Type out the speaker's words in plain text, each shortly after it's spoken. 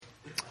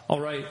All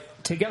right,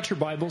 take out your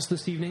Bibles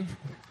this evening.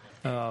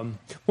 What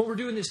we're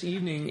doing this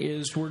evening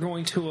is we're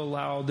going to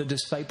allow the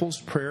disciples'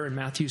 prayer in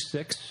Matthew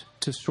 6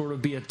 to sort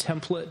of be a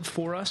template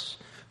for us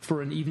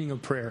for an evening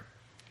of prayer.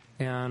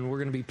 And we're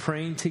going to be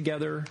praying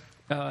together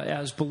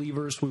as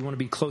believers. We want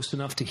to be close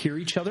enough to hear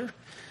each other,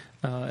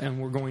 and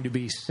we're going to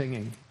be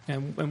singing.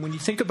 And when you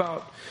think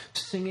about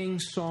singing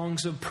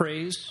songs of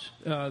praise,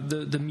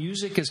 the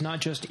music is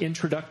not just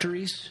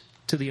introductories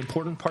to the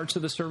important parts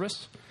of the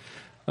service.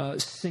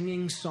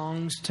 Singing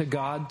songs to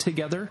God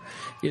together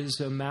is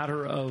a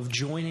matter of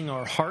joining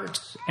our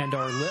hearts and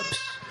our lips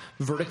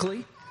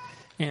vertically.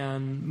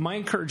 And my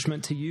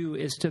encouragement to you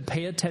is to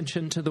pay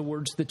attention to the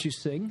words that you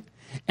sing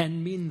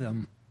and mean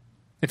them.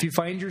 If you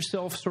find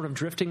yourself sort of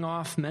drifting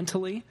off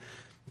mentally,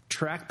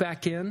 track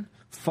back in,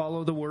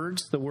 follow the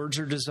words. The words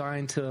are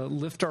designed to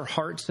lift our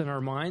hearts and our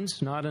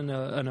minds, not in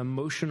an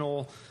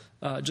emotional,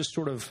 just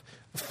sort of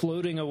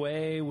floating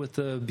away with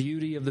the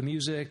beauty of the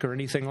music or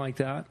anything like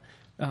that.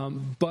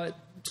 But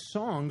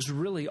songs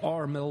really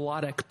are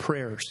melodic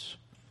prayers.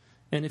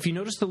 And if you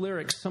notice the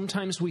lyrics,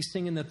 sometimes we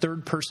sing in the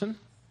third person.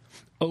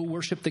 Oh,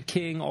 worship the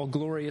King, all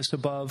glorious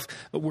above.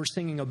 We're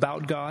singing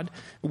about God.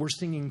 We're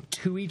singing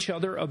to each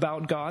other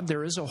about God.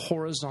 There is a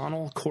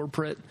horizontal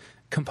corporate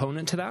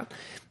component to that.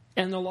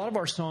 And a lot of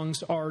our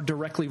songs are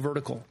directly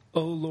vertical.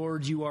 Oh,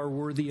 Lord, you are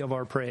worthy of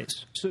our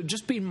praise. So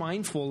just be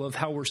mindful of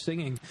how we're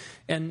singing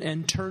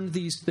and turn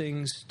these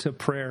things to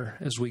prayer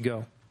as we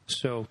go.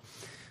 So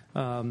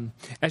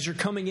as you're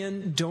coming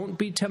in, don't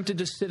be tempted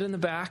to sit in the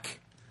back.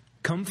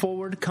 Come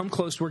forward, come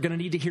close. We're going to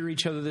need to hear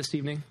each other this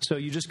evening. So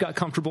you just got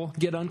comfortable,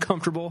 get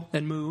uncomfortable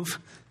and move.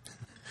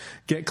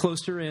 Get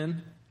closer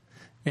in.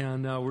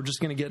 And we're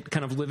just going to get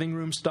kind of living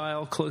room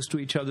style close to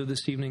each other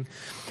this evening.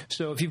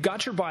 So if you've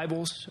got your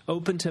Bibles,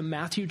 open to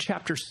Matthew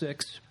chapter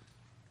 6.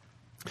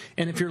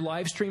 And if you're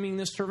live streaming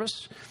this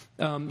service,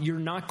 you're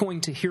not going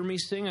to hear me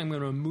sing. I'm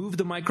going to move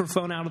the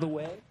microphone out of the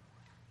way,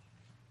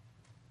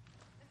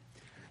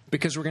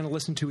 because we're going to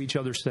listen to each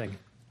other sing.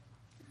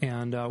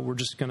 And we're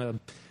just going to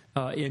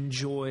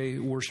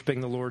enjoy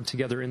worshiping the Lord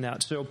together in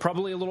that. So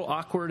probably a little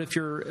awkward if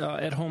you're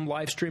at home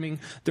live streaming.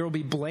 There will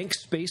be blank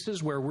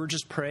spaces where we're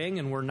just praying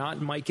and we're not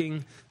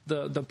miking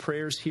the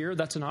prayers here.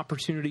 That's an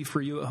opportunity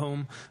for you at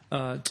home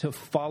to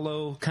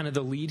follow kind of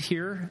the lead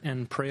here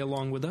and pray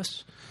along with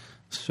us.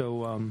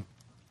 So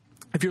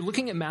if you're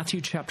looking at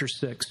Matthew chapter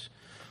 6,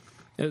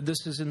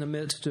 this is in the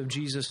midst of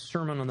Jesus'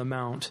 Sermon on the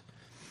Mount.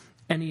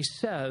 And he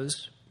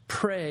says,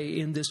 pray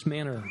in this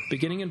manner,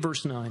 beginning in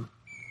verse 9.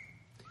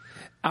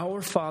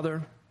 Our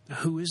Father,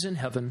 who is in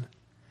heaven,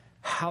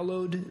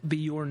 hallowed be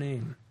your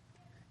name.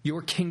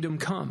 Your kingdom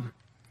come.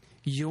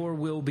 Your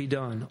will be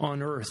done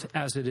on earth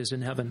as it is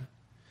in heaven.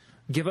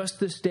 Give us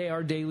this day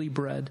our daily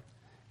bread,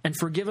 and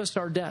forgive us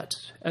our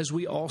debts, as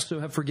we also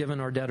have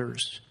forgiven our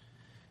debtors.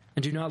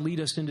 And do not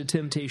lead us into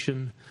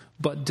temptation,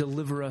 but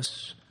deliver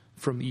us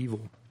from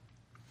evil.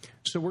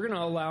 So we're going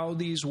to allow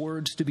these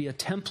words to be a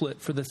template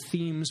for the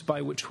themes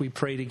by which we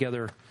pray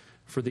together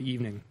for the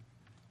evening.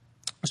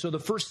 So the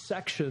first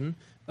section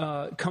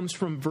comes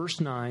from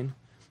verse 9.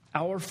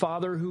 Our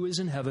Father who is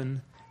in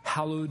heaven,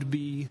 hallowed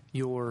be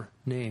your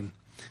name.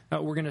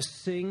 We're going to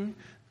sing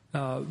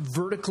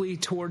vertically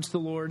towards the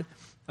Lord,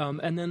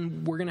 and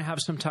then we're going to have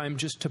some time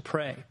just to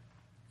pray.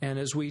 And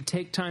as we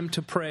take time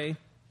to pray,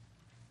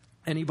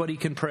 anybody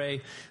can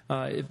pray.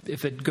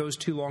 If it goes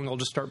too long, I'll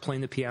just start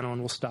playing the piano and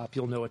we'll stop.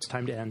 You'll know it's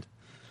time to end.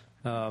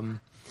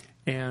 And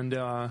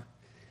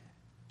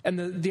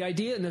the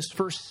idea in this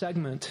first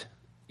segment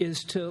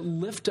is to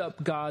lift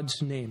up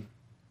God's name.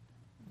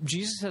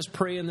 Jesus says,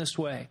 pray in this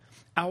way.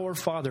 Our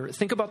Father.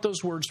 Think about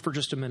those words for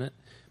just a minute.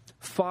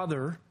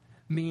 Father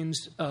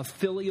means a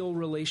filial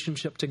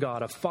relationship to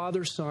God, a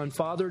father-son,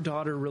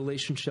 father-daughter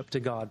relationship to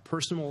God,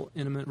 personal,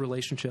 intimate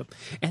relationship.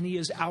 And he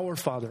is our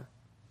Father.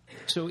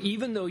 So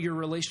even though your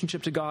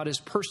relationship to God is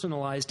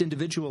personalized,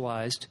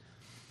 individualized,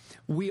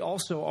 we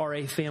also are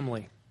a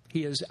family.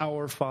 He is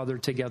our Father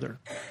together.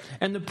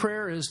 And the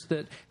prayer is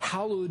that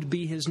hallowed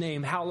be his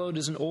name. Hallowed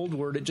is an old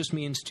word. It just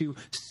means to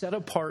set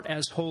apart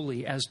as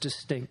holy, as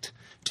distinct,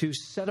 to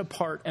set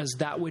apart as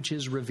that which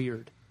is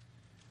revered.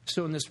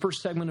 So in this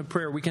first segment of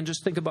prayer, we can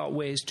just think about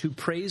ways to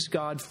praise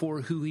God for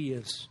who he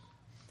is,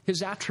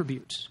 his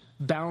attributes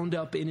bound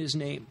up in his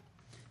name,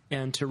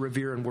 and to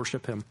revere and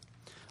worship him.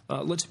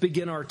 Let's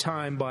begin our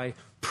time by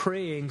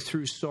praying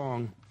through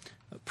song,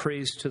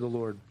 praise to the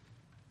Lord.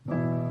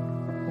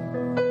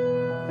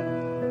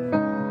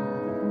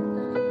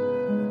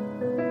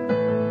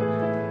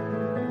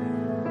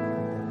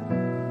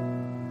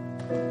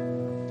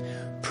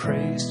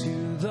 Praise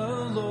to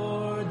the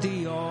Lord,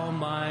 the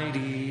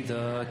Almighty,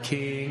 the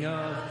King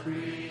of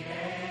creation.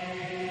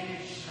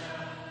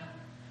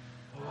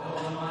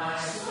 Oh, my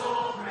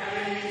soul,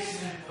 praise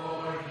him,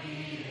 for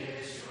he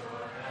is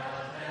your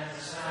health and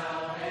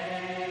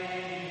salvation.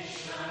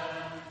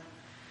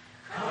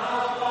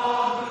 Come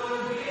all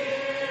who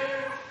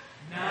hear,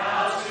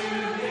 now to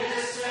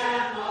his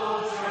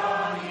temple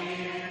draw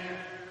near.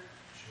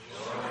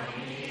 Join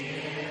me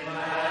in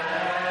glad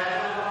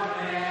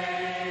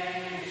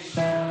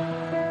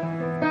adoration.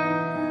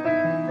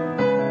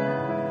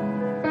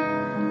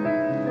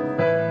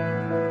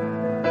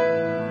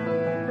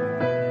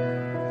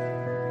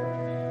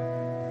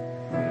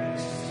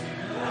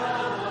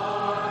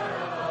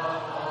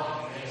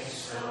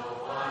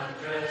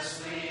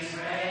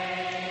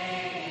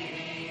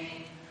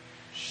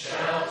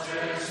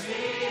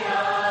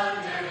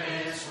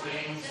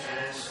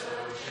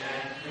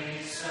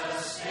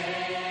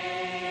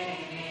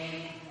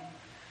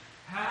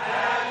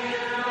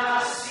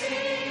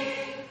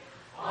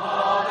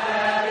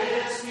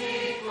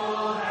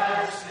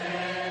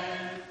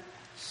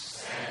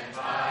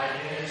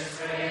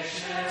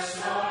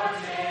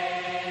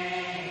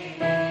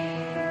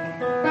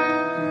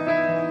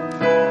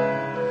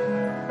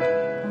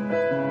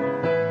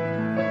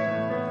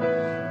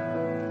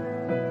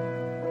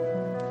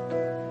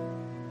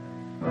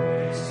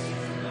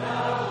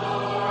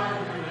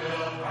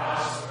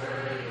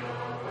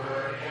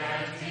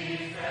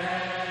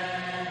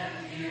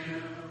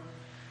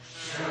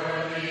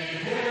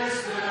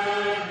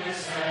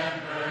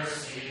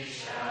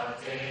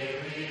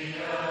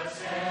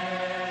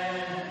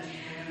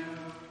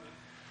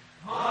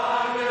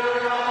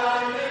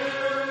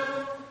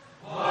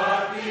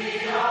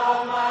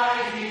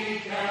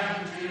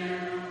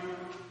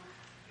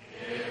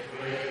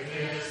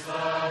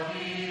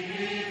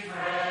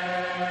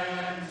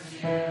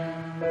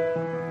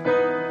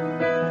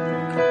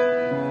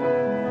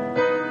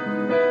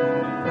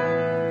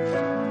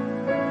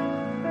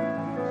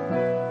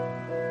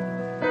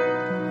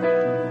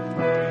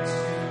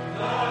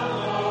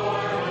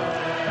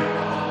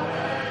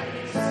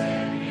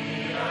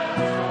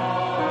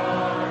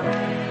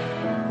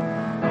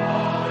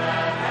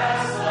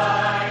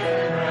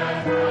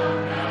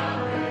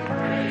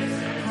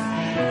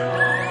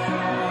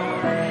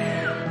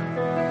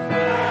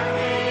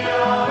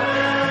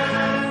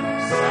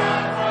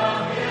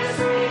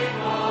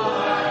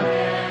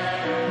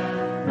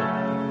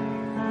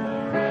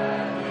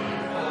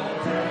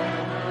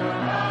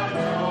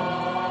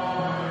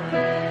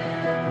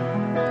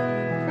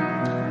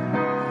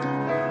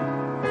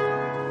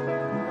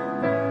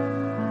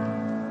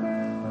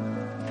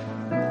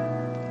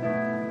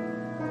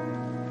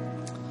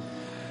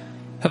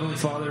 Heavenly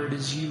Father, it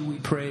is you we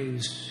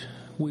praise.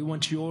 We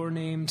want your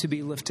name to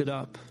be lifted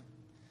up.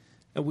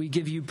 And we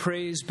give you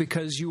praise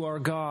because you are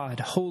God,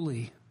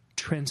 holy,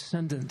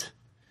 transcendent,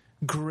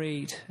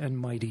 great, and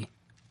mighty.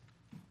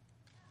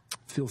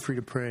 Feel free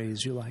to pray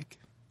as you like.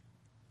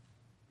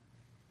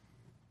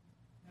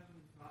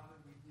 Heavenly Father,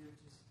 we do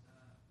just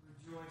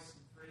rejoice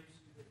and praise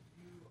you that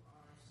you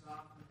are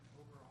sovereign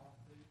over all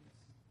things.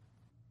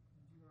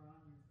 That you are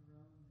on your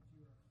throne, that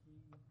you are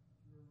king, that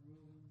you are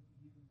ruling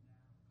even now.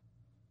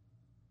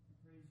 We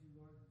praise you,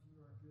 Lord, that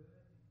you are good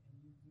and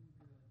you do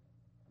good.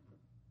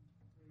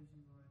 We praise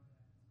you, Lord,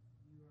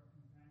 that you are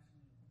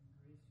compassionate and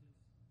gracious,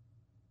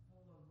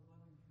 full of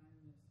loving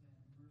kindness and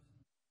mercy.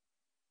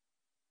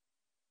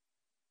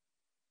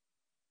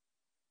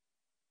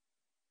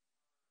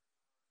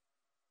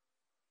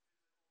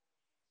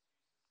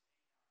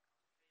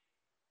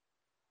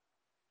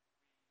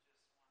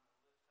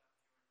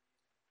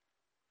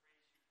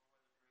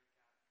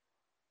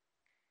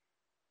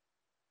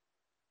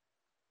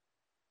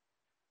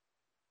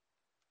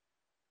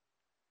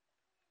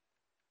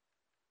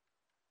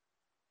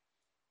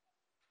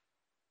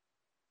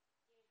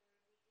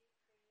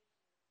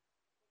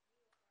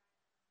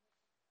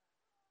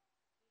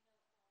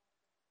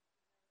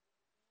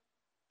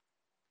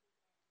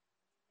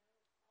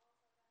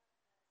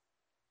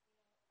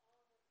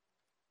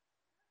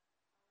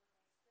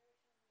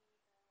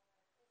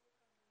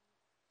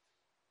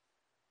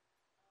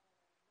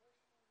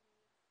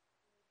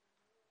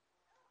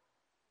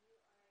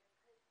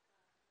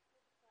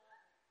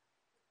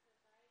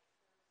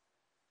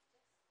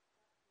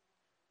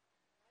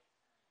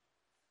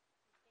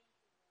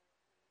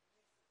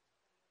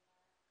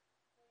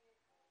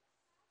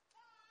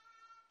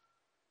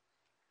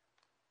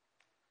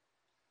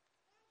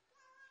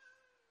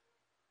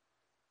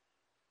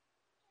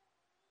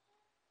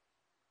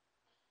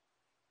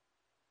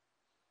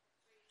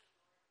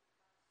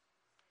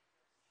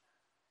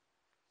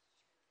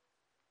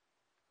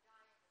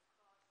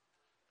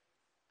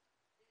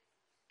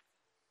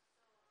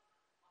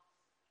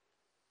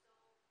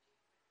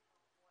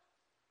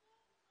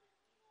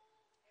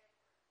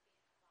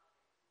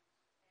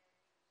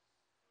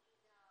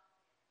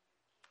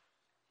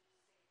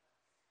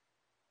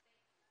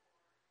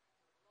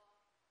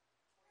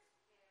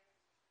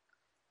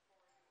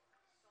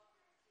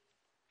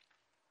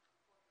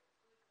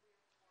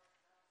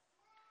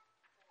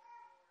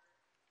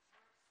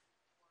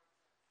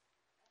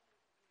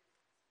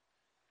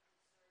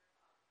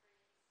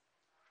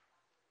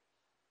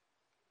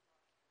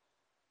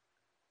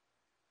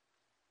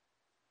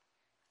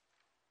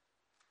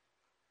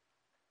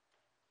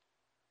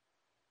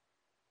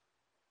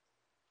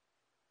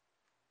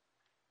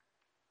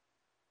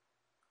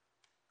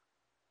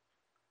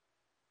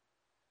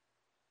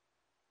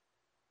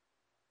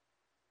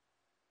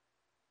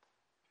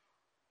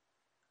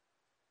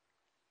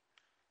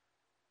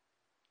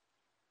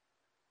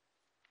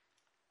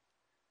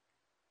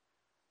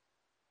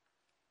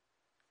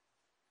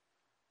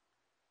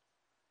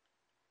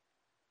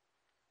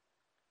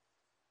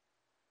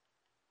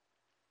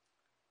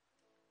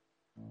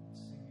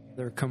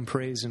 There, come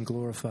praise and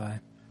glorify.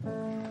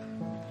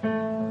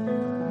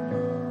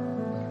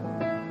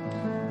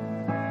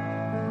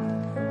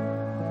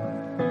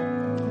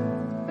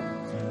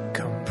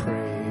 Come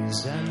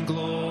praise and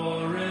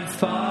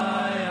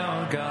glorify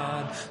our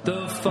God,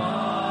 the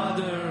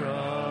Father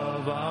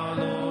of our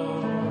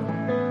Lord.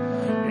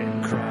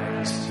 In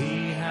Christ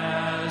he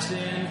has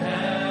in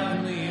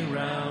heavenly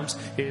realms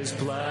his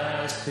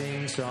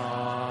blessings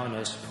on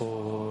us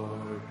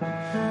poured.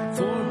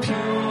 For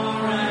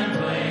pure and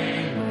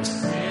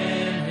blameless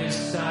in his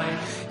sight,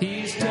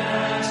 he's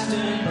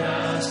destined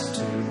us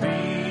to be.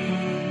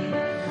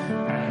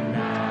 And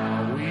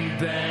now we've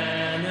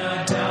been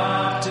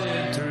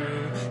adopted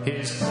through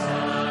his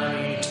Son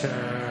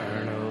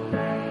eternally.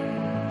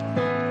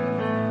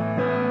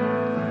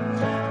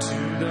 To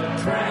the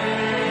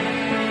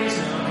praise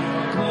of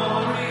your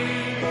glory,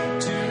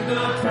 to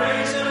the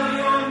praise of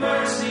your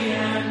mercy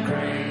and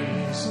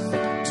grace,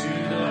 to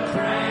the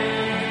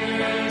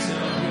praise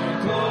of your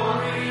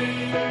glory,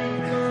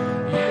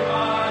 you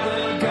are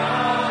the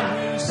God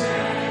who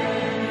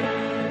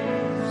saves.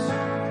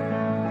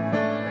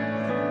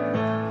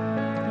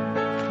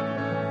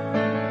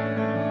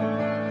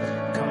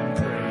 Come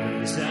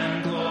praise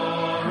and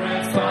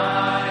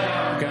glorify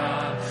our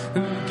God,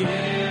 who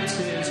gives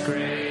his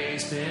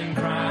grace in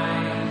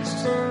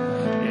Christ.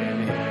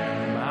 In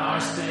him our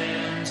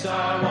sins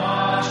are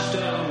washed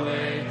away.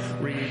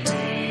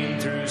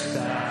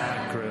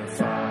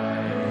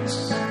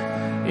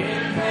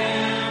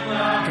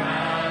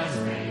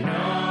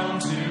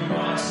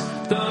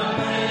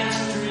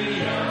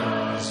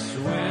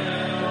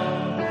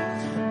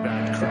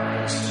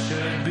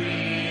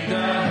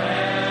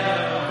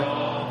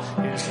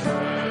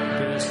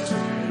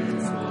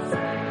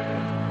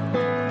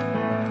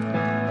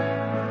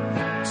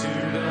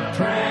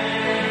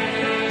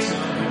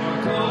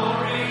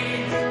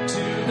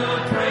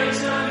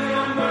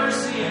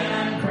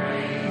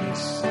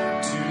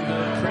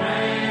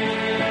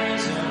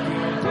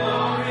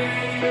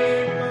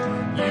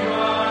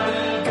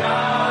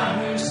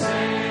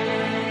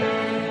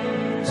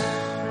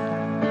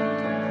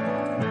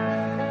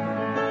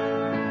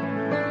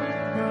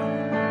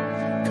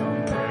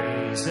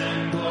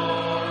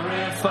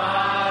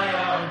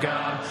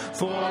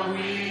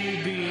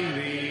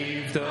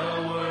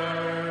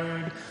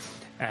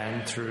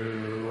 And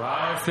through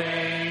our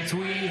faith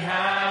we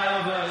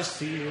have a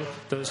seal,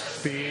 the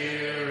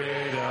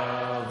Spirit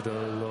of the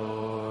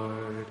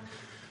Lord.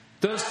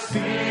 The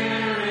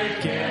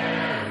Spirit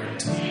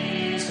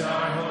guarantees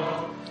our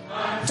hope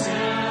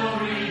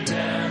until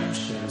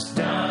redemption's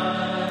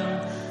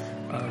done,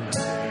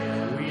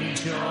 until we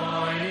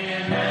join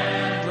in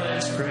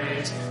endless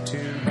praise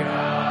to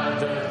God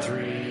the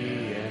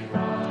Three in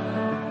One.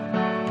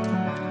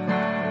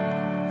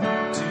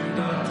 To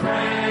the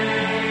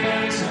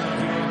praise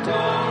of your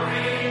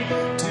glory,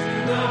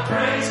 to the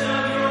praise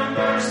of your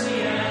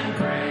mercy and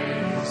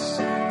grace,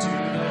 to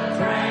the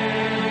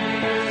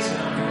praise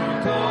of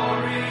your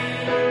glory,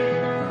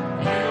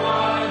 you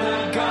are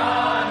the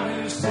God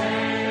who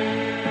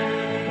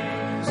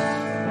saves.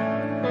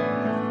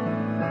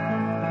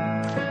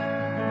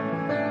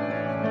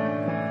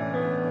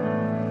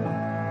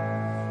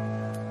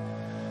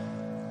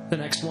 The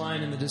next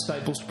line in the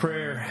disciples'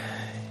 prayer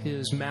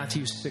is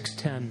Matthew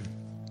 6:10.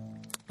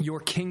 Your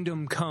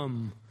kingdom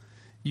come,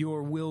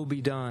 your will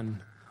be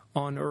done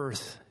on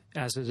earth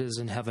as it is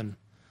in heaven.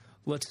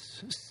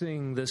 Let's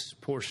sing this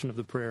portion of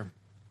the prayer.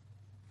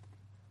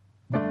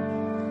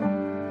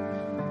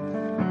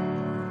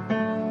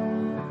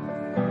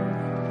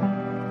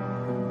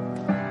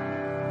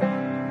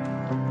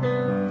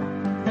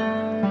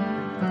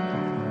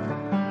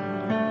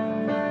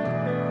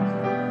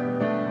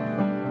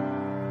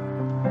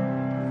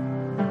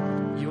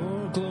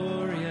 Your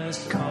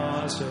glorious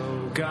cause,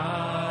 O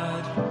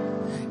God,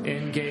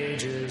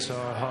 engages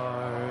our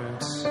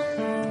hearts.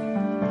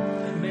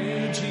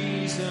 May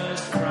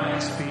Jesus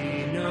Christ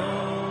be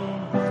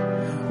known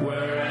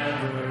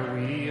wherever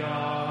we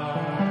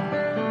are.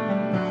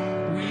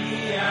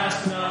 We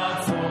ask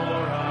not for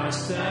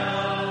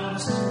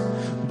ourselves,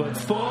 but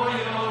for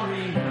your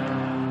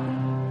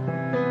renown.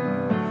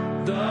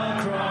 The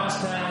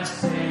cross has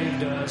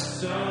saved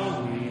us,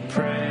 so we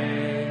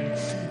pray,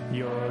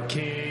 your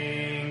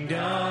kingdom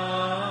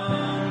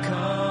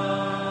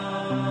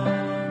come.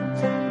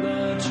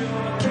 Let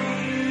your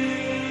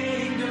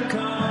kingdom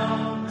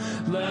come.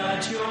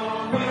 Let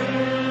your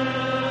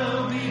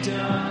will be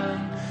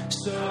done,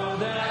 so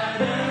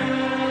that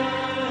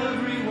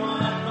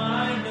everyone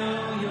might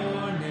know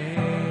your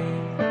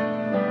name.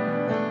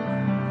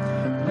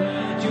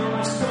 Let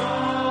your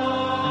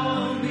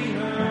song be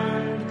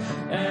heard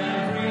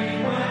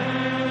everywhere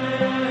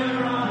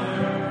on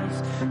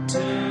earth,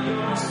 till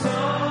your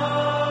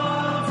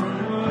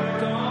sovereign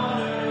work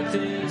on earth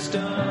is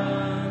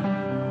done.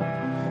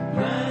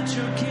 Let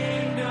your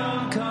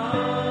kingdom come.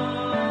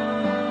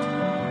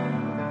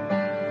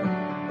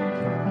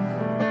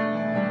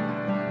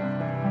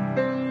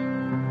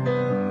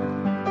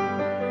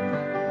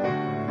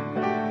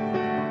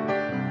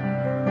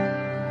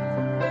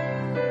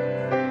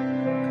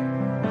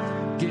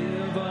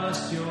 Give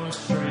us your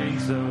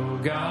strength, O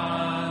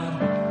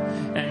God,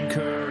 and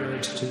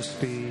courage to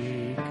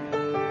speak.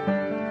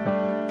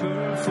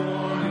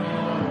 Perform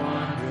your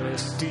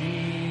wondrous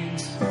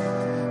deeds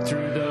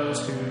through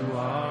those who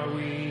are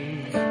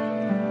weak.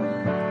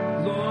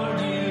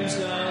 Lord, use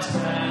us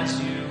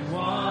as you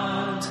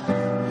want,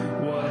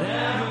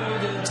 whatever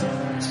the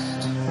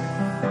test.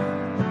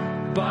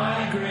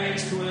 By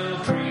grace we'll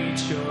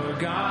preach your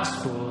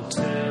gospel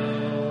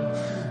till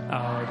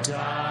our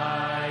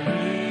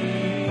dying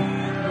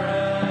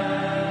breath.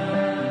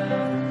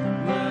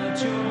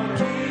 Let your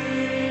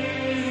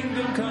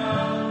kingdom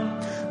come,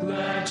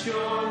 let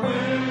your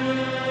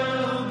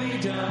will be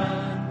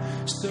done,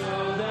 so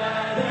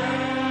that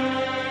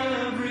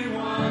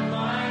everyone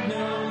might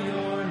know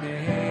your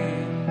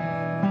name.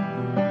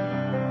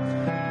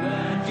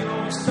 Let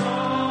your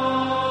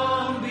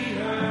song be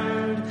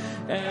heard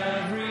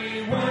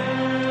everywhere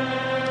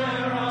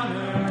on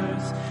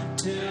earth,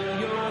 till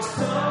your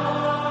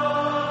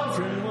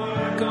sovereign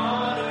work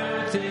on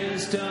earth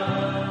is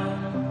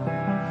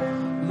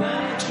done.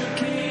 Let your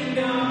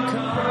kingdom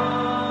come.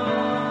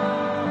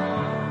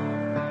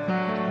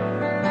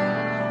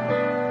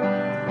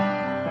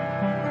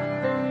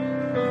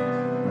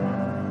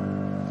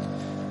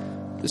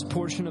 This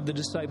portion of the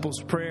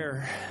disciples'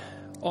 prayer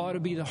ought to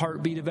be the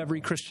heartbeat of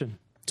every Christian.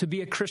 To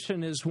be a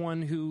Christian is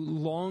one who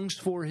longs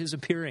for his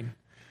appearing,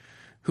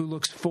 who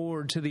looks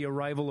forward to the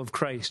arrival of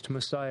Christ,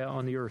 Messiah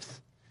on the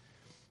earth.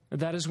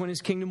 That is when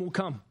his kingdom will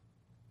come.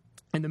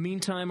 In the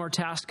meantime, our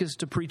task is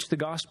to preach the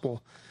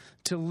gospel,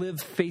 to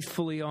live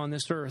faithfully on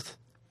this earth,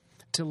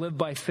 to live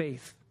by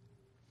faith.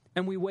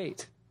 And we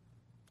wait.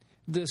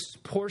 This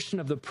portion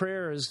of the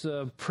prayer is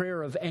a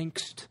prayer of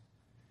angst.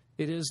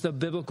 It is the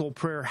biblical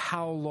prayer,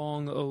 how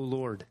long, O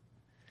Lord?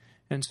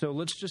 And so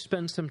let's just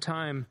spend some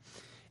time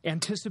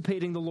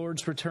anticipating the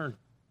Lord's return,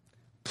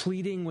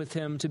 pleading with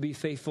him to be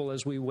faithful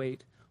as we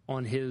wait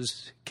on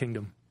his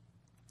kingdom.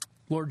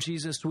 Lord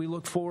Jesus, we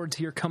look forward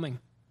to your coming.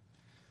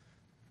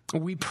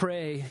 We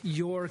pray,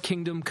 your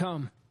kingdom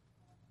come.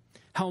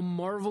 How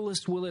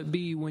marvelous will it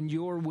be when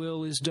your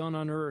will is done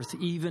on earth,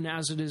 even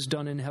as it is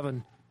done in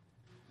heaven.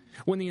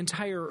 When the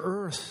entire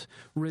earth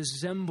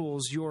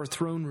resembles your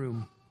throne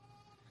room.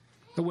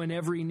 when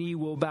every knee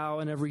will bow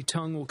and every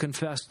tongue will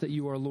confess that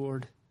you are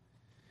Lord.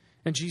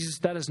 And Jesus,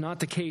 that is not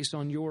the case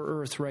on your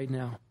earth right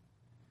now.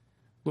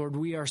 Lord,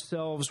 we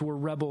ourselves were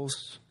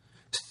rebels,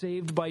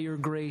 saved by your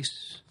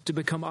grace to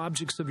become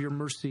objects of your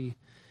mercy.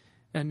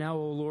 And now,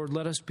 O Lord,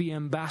 let us be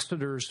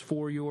ambassadors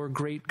for your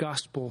great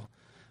gospel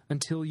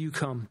until you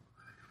come.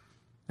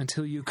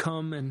 Until you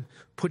come and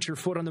put your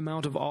foot on the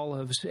Mount of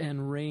Olives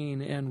and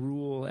reign and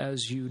rule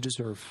as you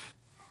deserve.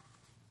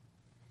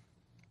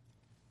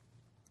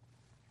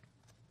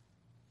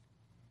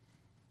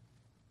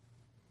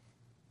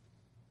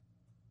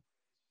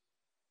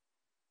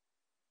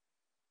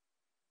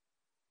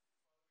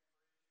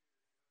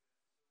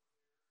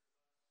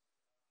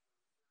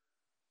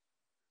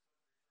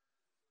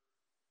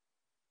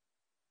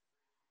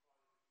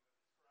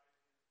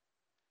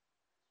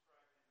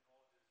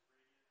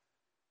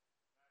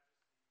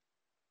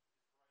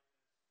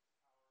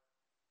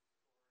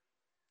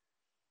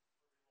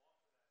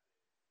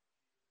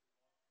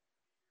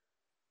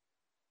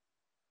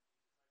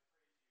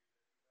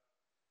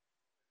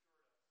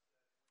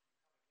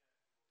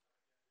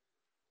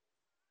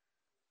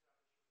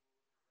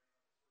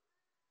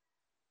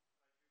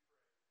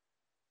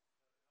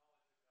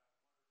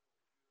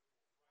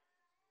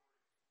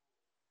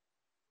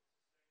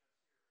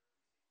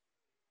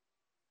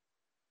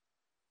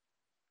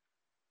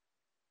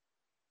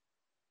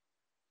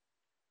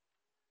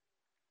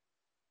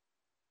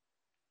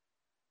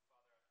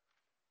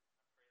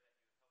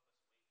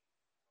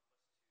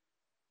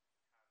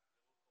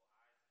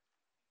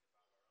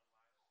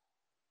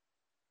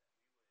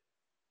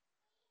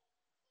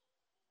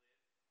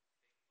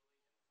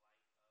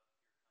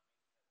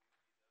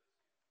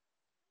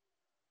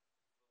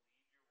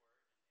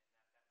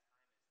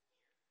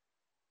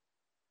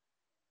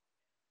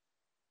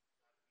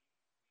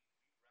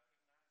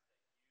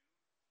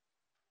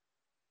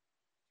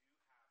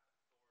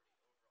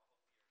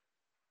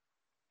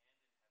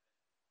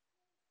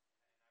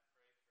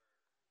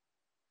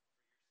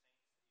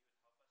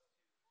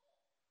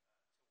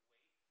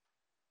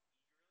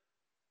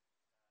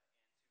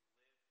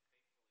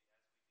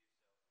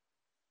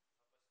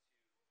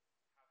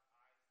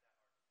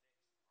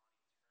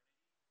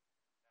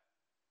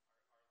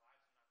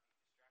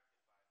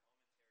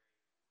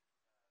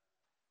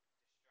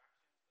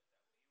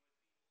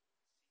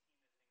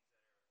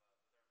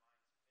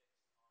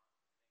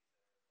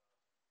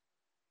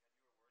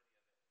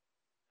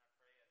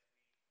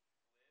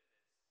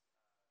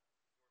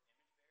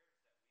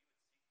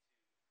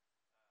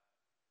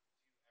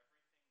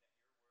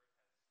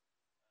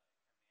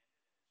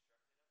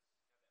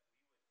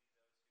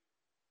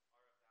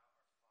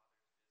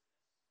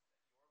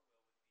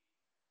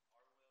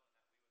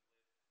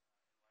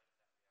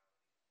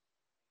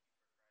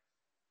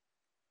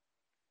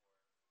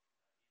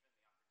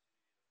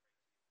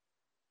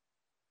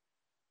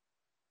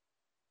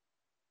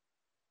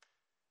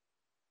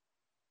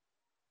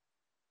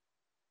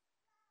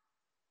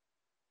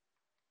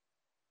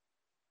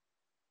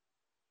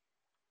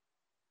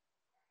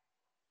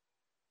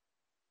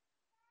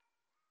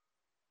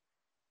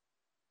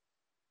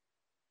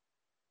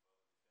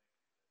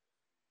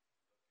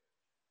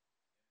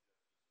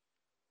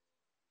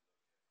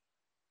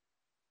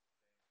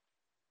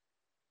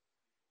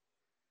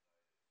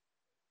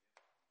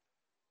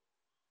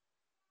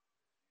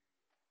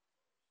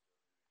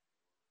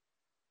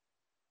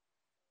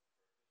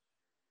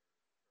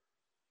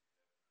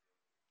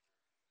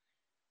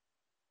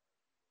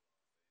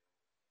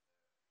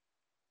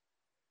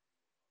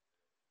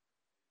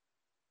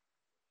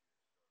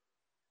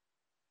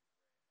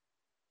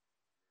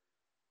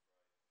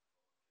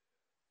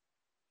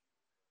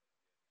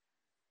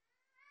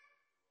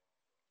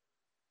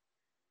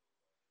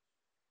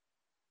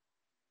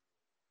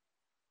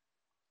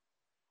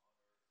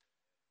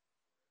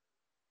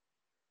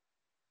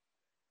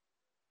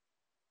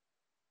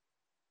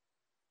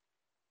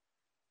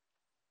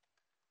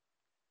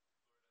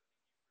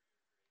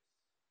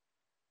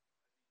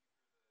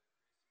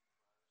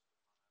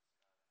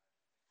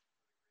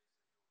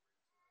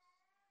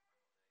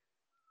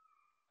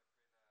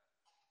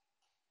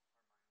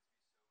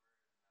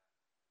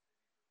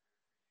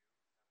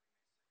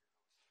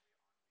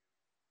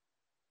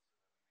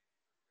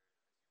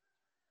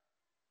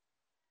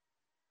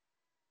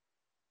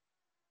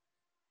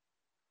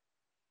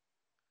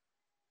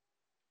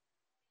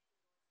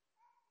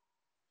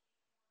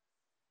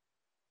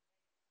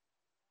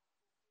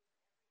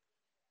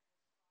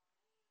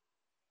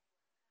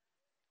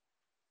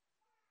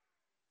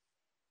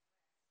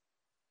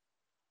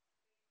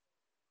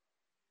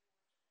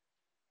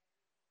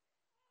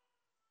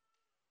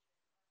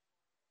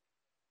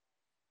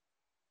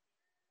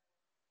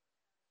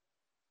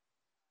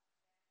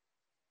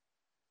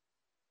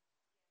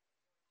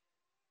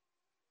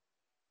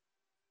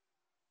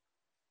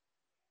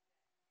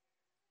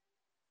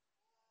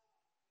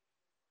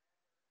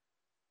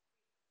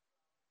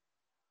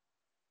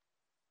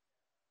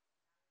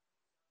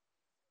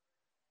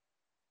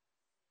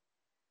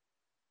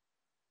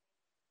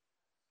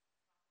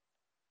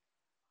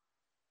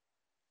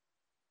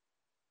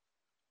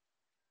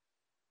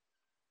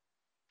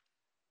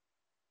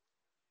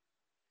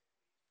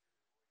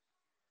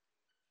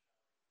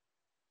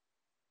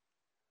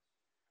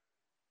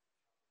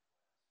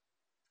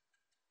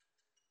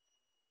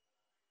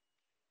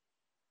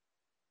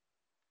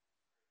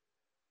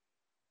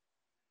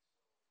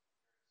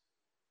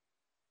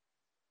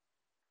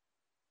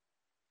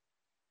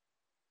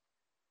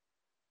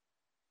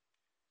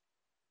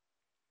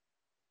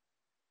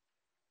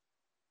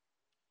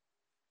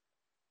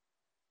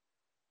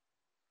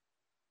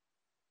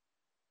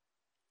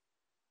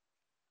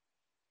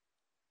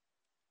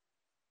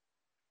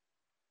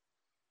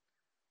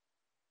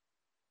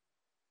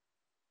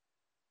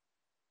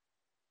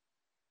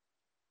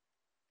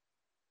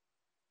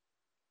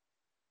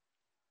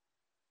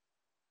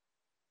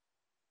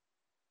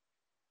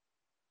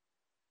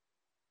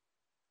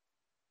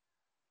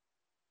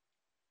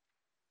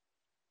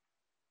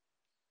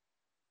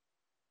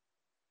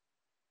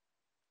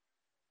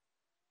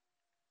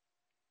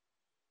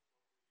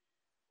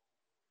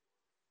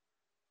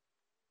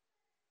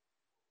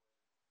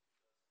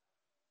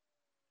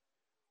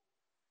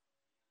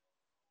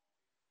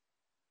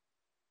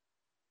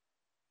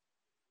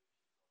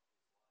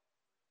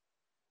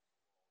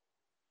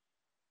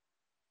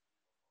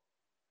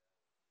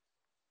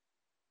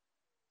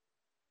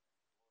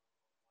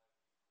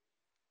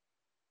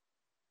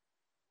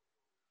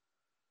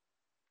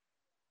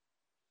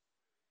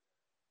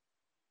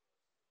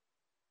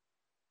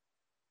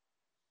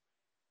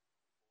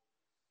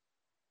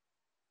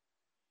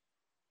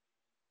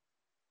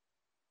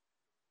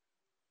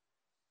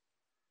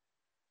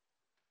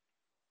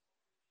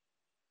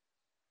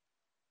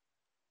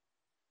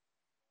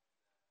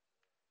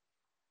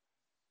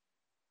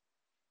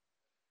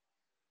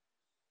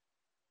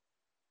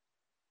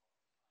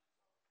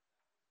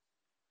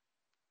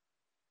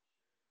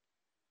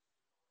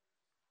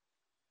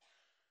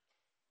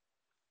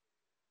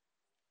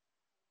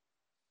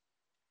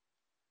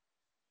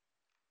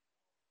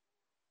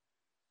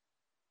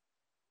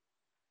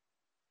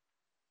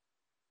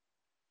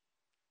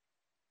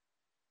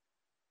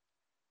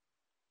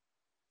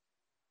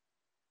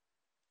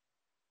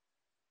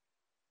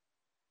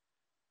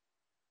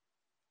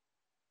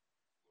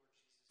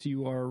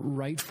 You are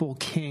rightful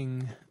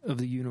king of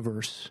the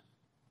universe.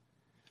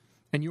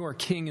 And you are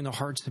king in the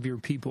hearts of your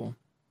people.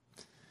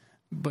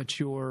 But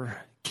your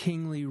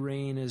kingly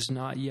reign is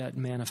not yet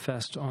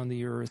manifest on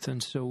the earth.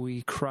 And so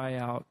we cry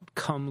out,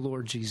 "Come,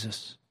 Lord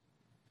Jesus.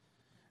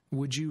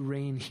 Would you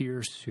reign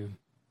here soon?"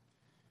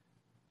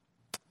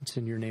 It's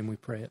in your name we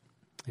pray it.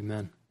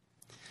 Amen.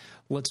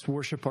 Let's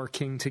worship our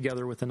King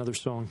together with another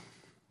song.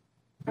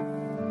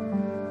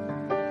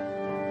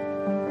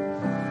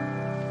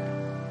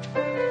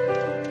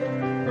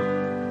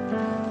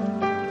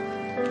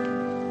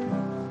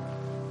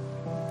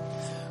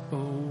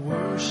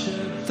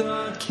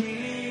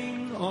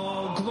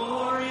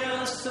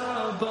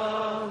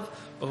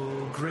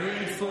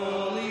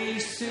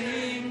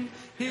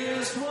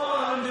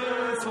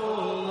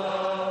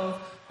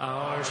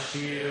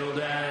 Shield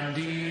and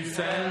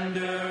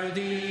defender,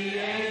 the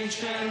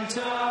ancient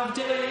of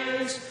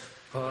days,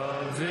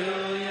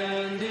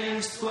 pavilioned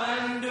in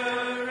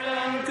splendor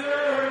and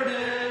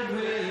girded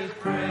with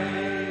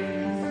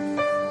praise.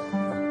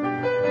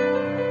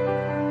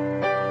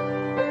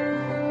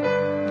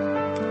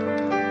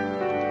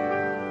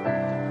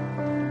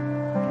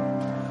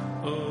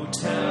 Oh,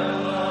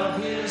 tell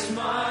of his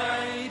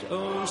might,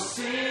 oh,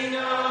 sing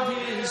of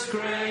his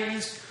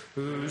grace,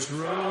 whose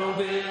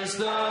robe is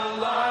the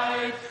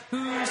light,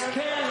 whose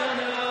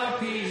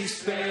canopy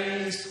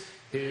space,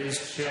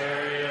 his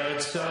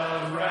chariots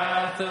of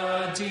wrath,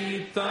 a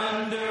deep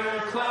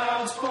thunder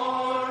clouds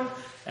born,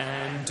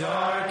 and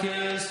dark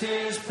is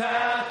his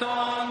path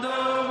on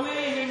the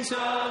wings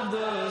of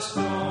the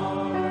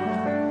storm.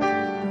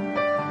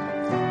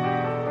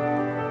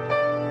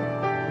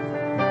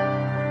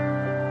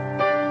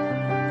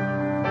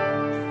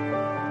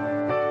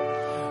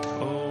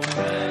 Oh,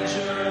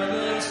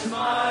 measureless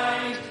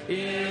might,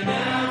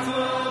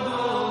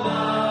 ineffable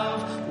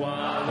love,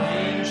 while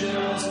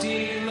angels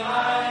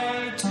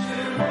delight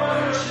to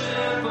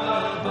worship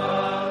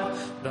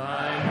above.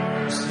 Thy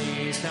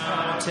mercies,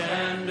 how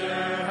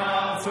tender,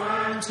 how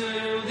firm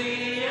to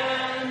the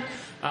end,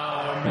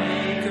 our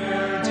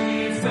Maker,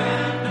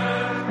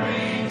 Defender,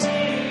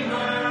 Redeemer,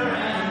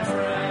 and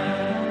Friend.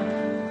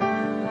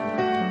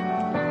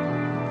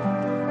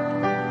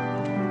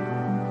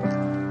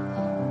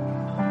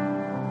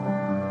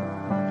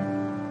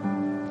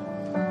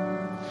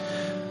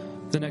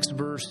 The next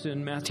verse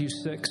in Matthew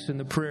 6, in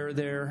the prayer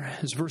there,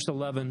 is verse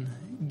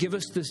 11. Give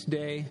us this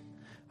day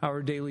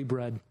our daily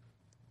bread.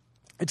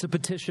 It's a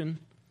petition.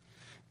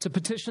 It's a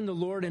petition the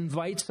Lord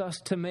invites us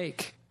to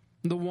make.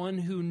 The one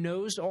who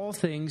knows all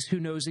things,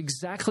 who knows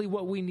exactly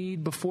what we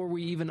need before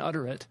we even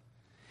utter it,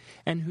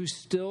 and who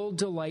still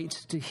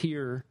delights to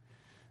hear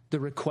the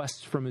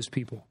requests from his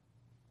people.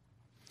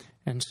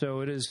 And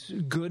so it is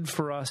good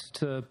for us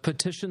to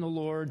petition the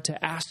Lord,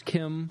 to ask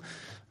him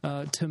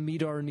to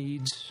meet our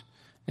needs.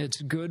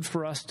 It's good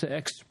for us to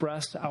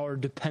express our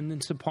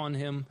dependence upon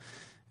him.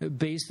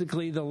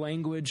 Basically, the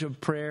language of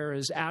prayer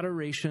is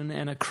adoration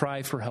and a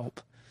cry for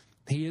help.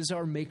 He is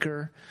our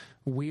maker,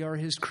 we are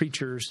his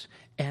creatures,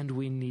 and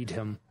we need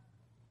him.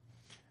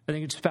 I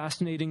think it's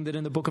fascinating that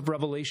in the book of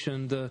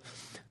Revelation,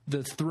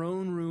 the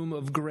throne room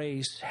of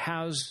grace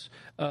has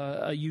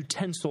a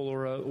utensil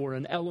or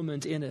an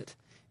element in it,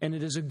 and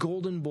it is a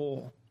golden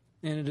bowl.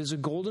 And it is a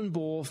golden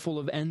bowl full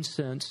of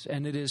incense,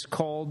 and it is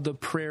called the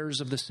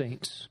prayers of the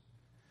saints.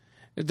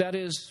 That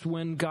is,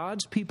 when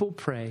God's people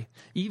pray,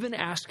 even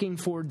asking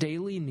for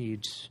daily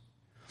needs,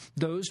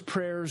 those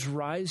prayers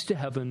rise to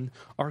heaven,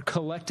 are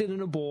collected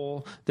in a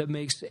bowl that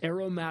makes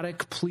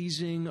aromatic,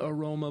 pleasing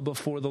aroma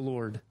before the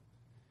Lord.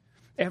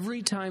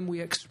 Every time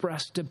we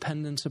express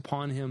dependence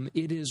upon him,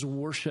 it is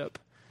worship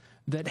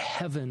that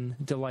heaven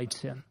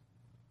delights in.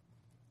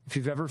 If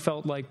you've ever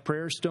felt like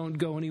prayers don't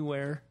go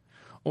anywhere,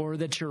 or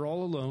that you're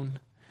all alone,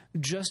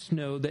 just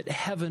know that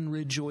heaven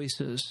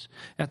rejoices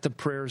at the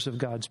prayers of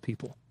God's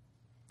people.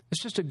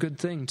 It's just a good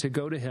thing to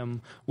go to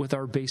him with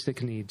our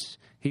basic needs.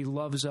 He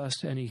loves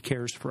us and he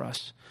cares for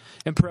us.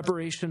 In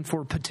preparation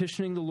for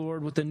petitioning the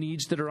Lord with the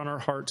needs that are on our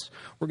hearts,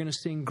 we're going to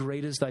sing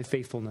 "Great is Thy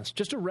Faithfulness."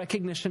 Just a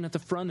recognition at the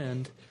front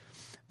end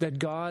that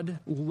God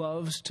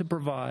loves to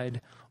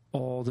provide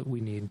all that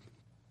we need.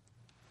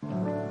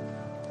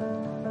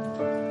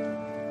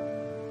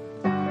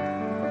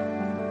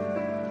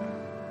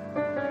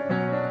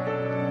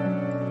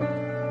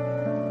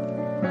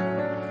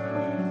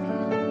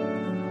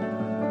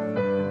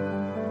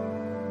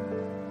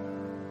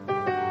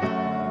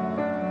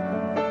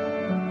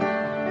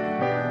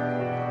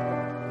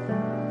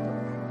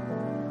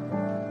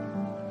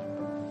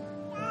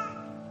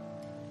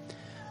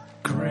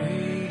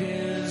 Great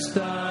is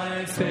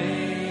thy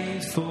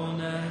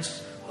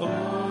faithfulness,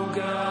 O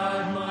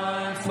God,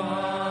 my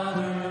Father.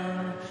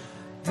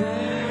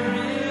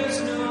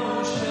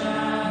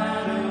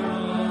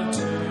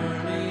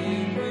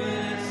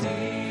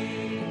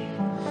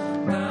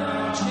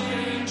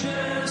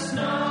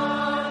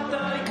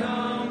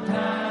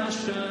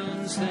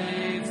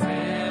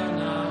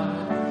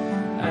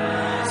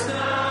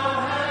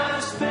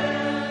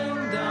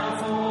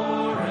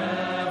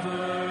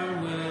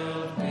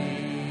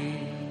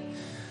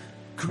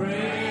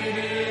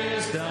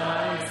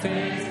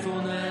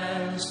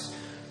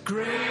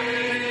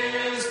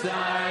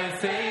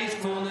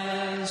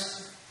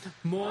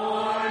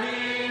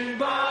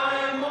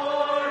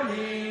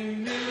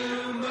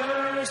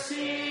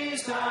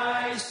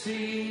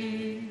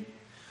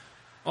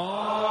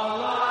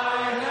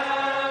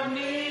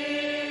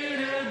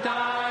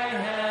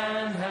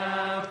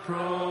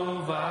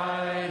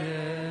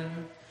 provided.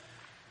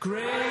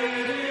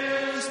 Great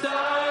is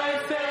thy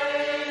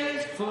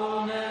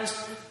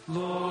faithfulness,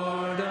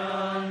 Lord,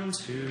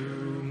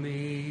 unto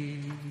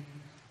me.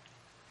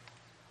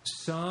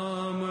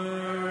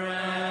 Summer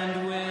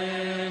and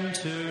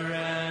winter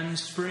and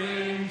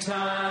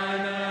springtime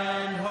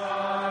and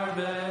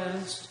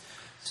harvest,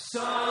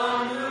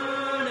 sun,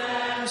 moon,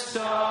 and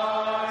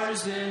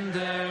stars in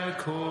their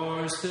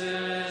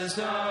courses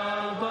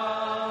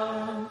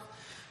above,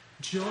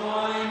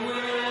 join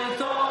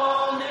with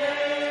all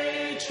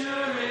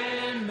nature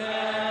in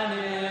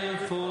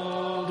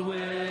manifold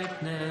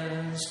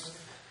witness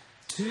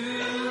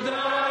to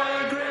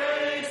thy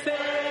great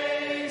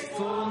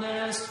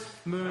faithfulness,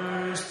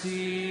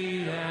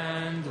 mercy,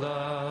 and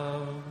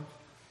love.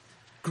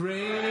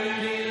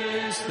 Great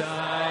is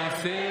thy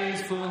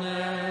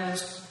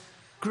faithfulness,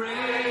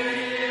 great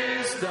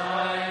is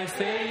thy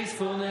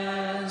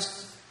faithfulness.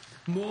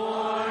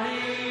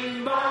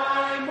 Morning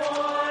by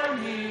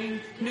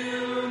morning,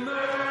 new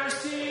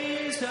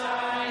mercies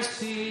I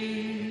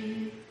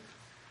see.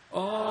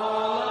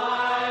 All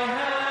I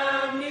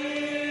have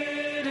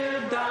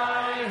needed,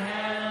 thy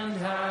hand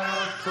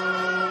hath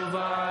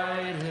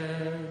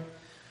provided.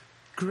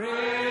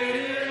 Great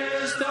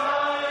is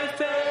thy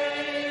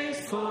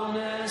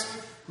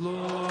faithfulness,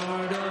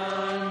 Lord,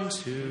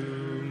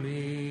 unto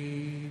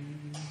me.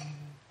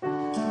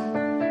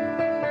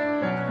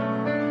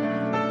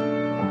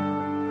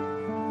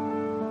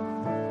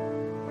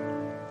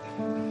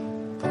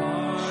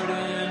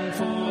 Pardon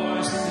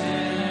for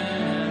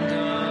sin and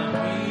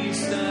a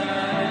peace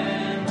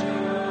that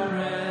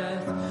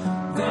endureth,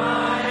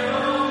 thy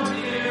own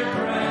dear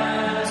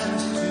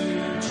presence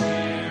to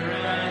cheer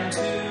and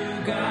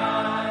to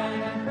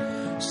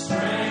guide,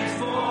 strength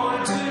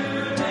for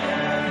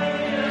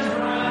today,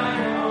 bright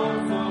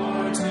hope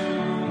for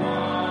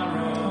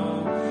tomorrow,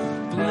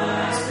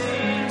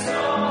 blessings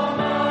all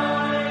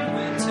mine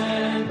with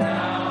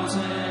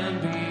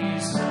 10,000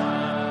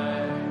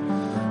 beside.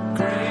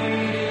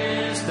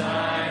 Great is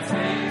thy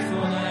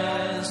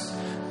faithfulness,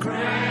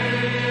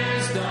 great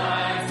is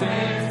thy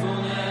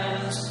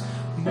faithfulness.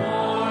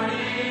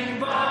 Morning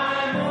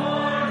by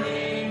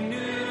morning,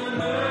 new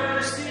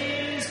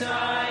mercies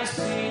I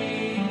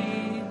see.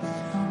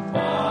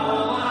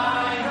 All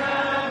I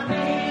have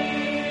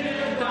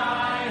needed,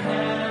 thy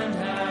hand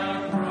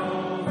hath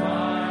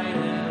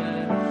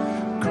provided.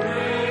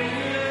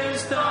 Great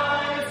is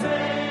thy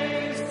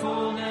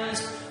faithfulness,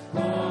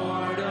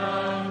 Lord,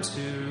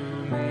 unto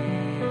me.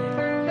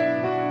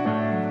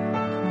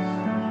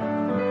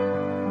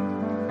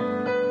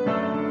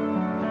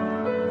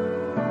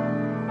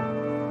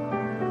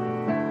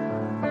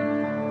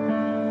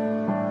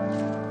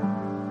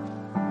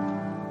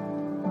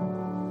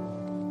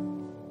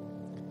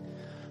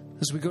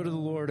 As we go to the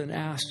Lord and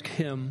ask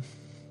Him,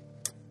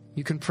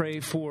 you can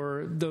pray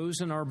for those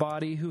in our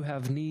body who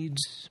have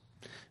needs,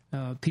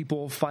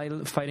 people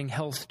fighting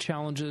health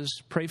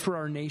challenges. Pray for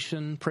our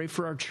nation. Pray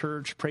for our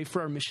church. Pray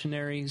for our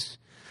missionaries.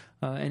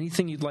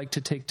 Anything you'd like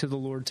to take to the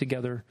Lord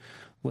together,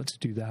 let's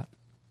do that.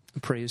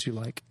 Pray as you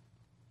like.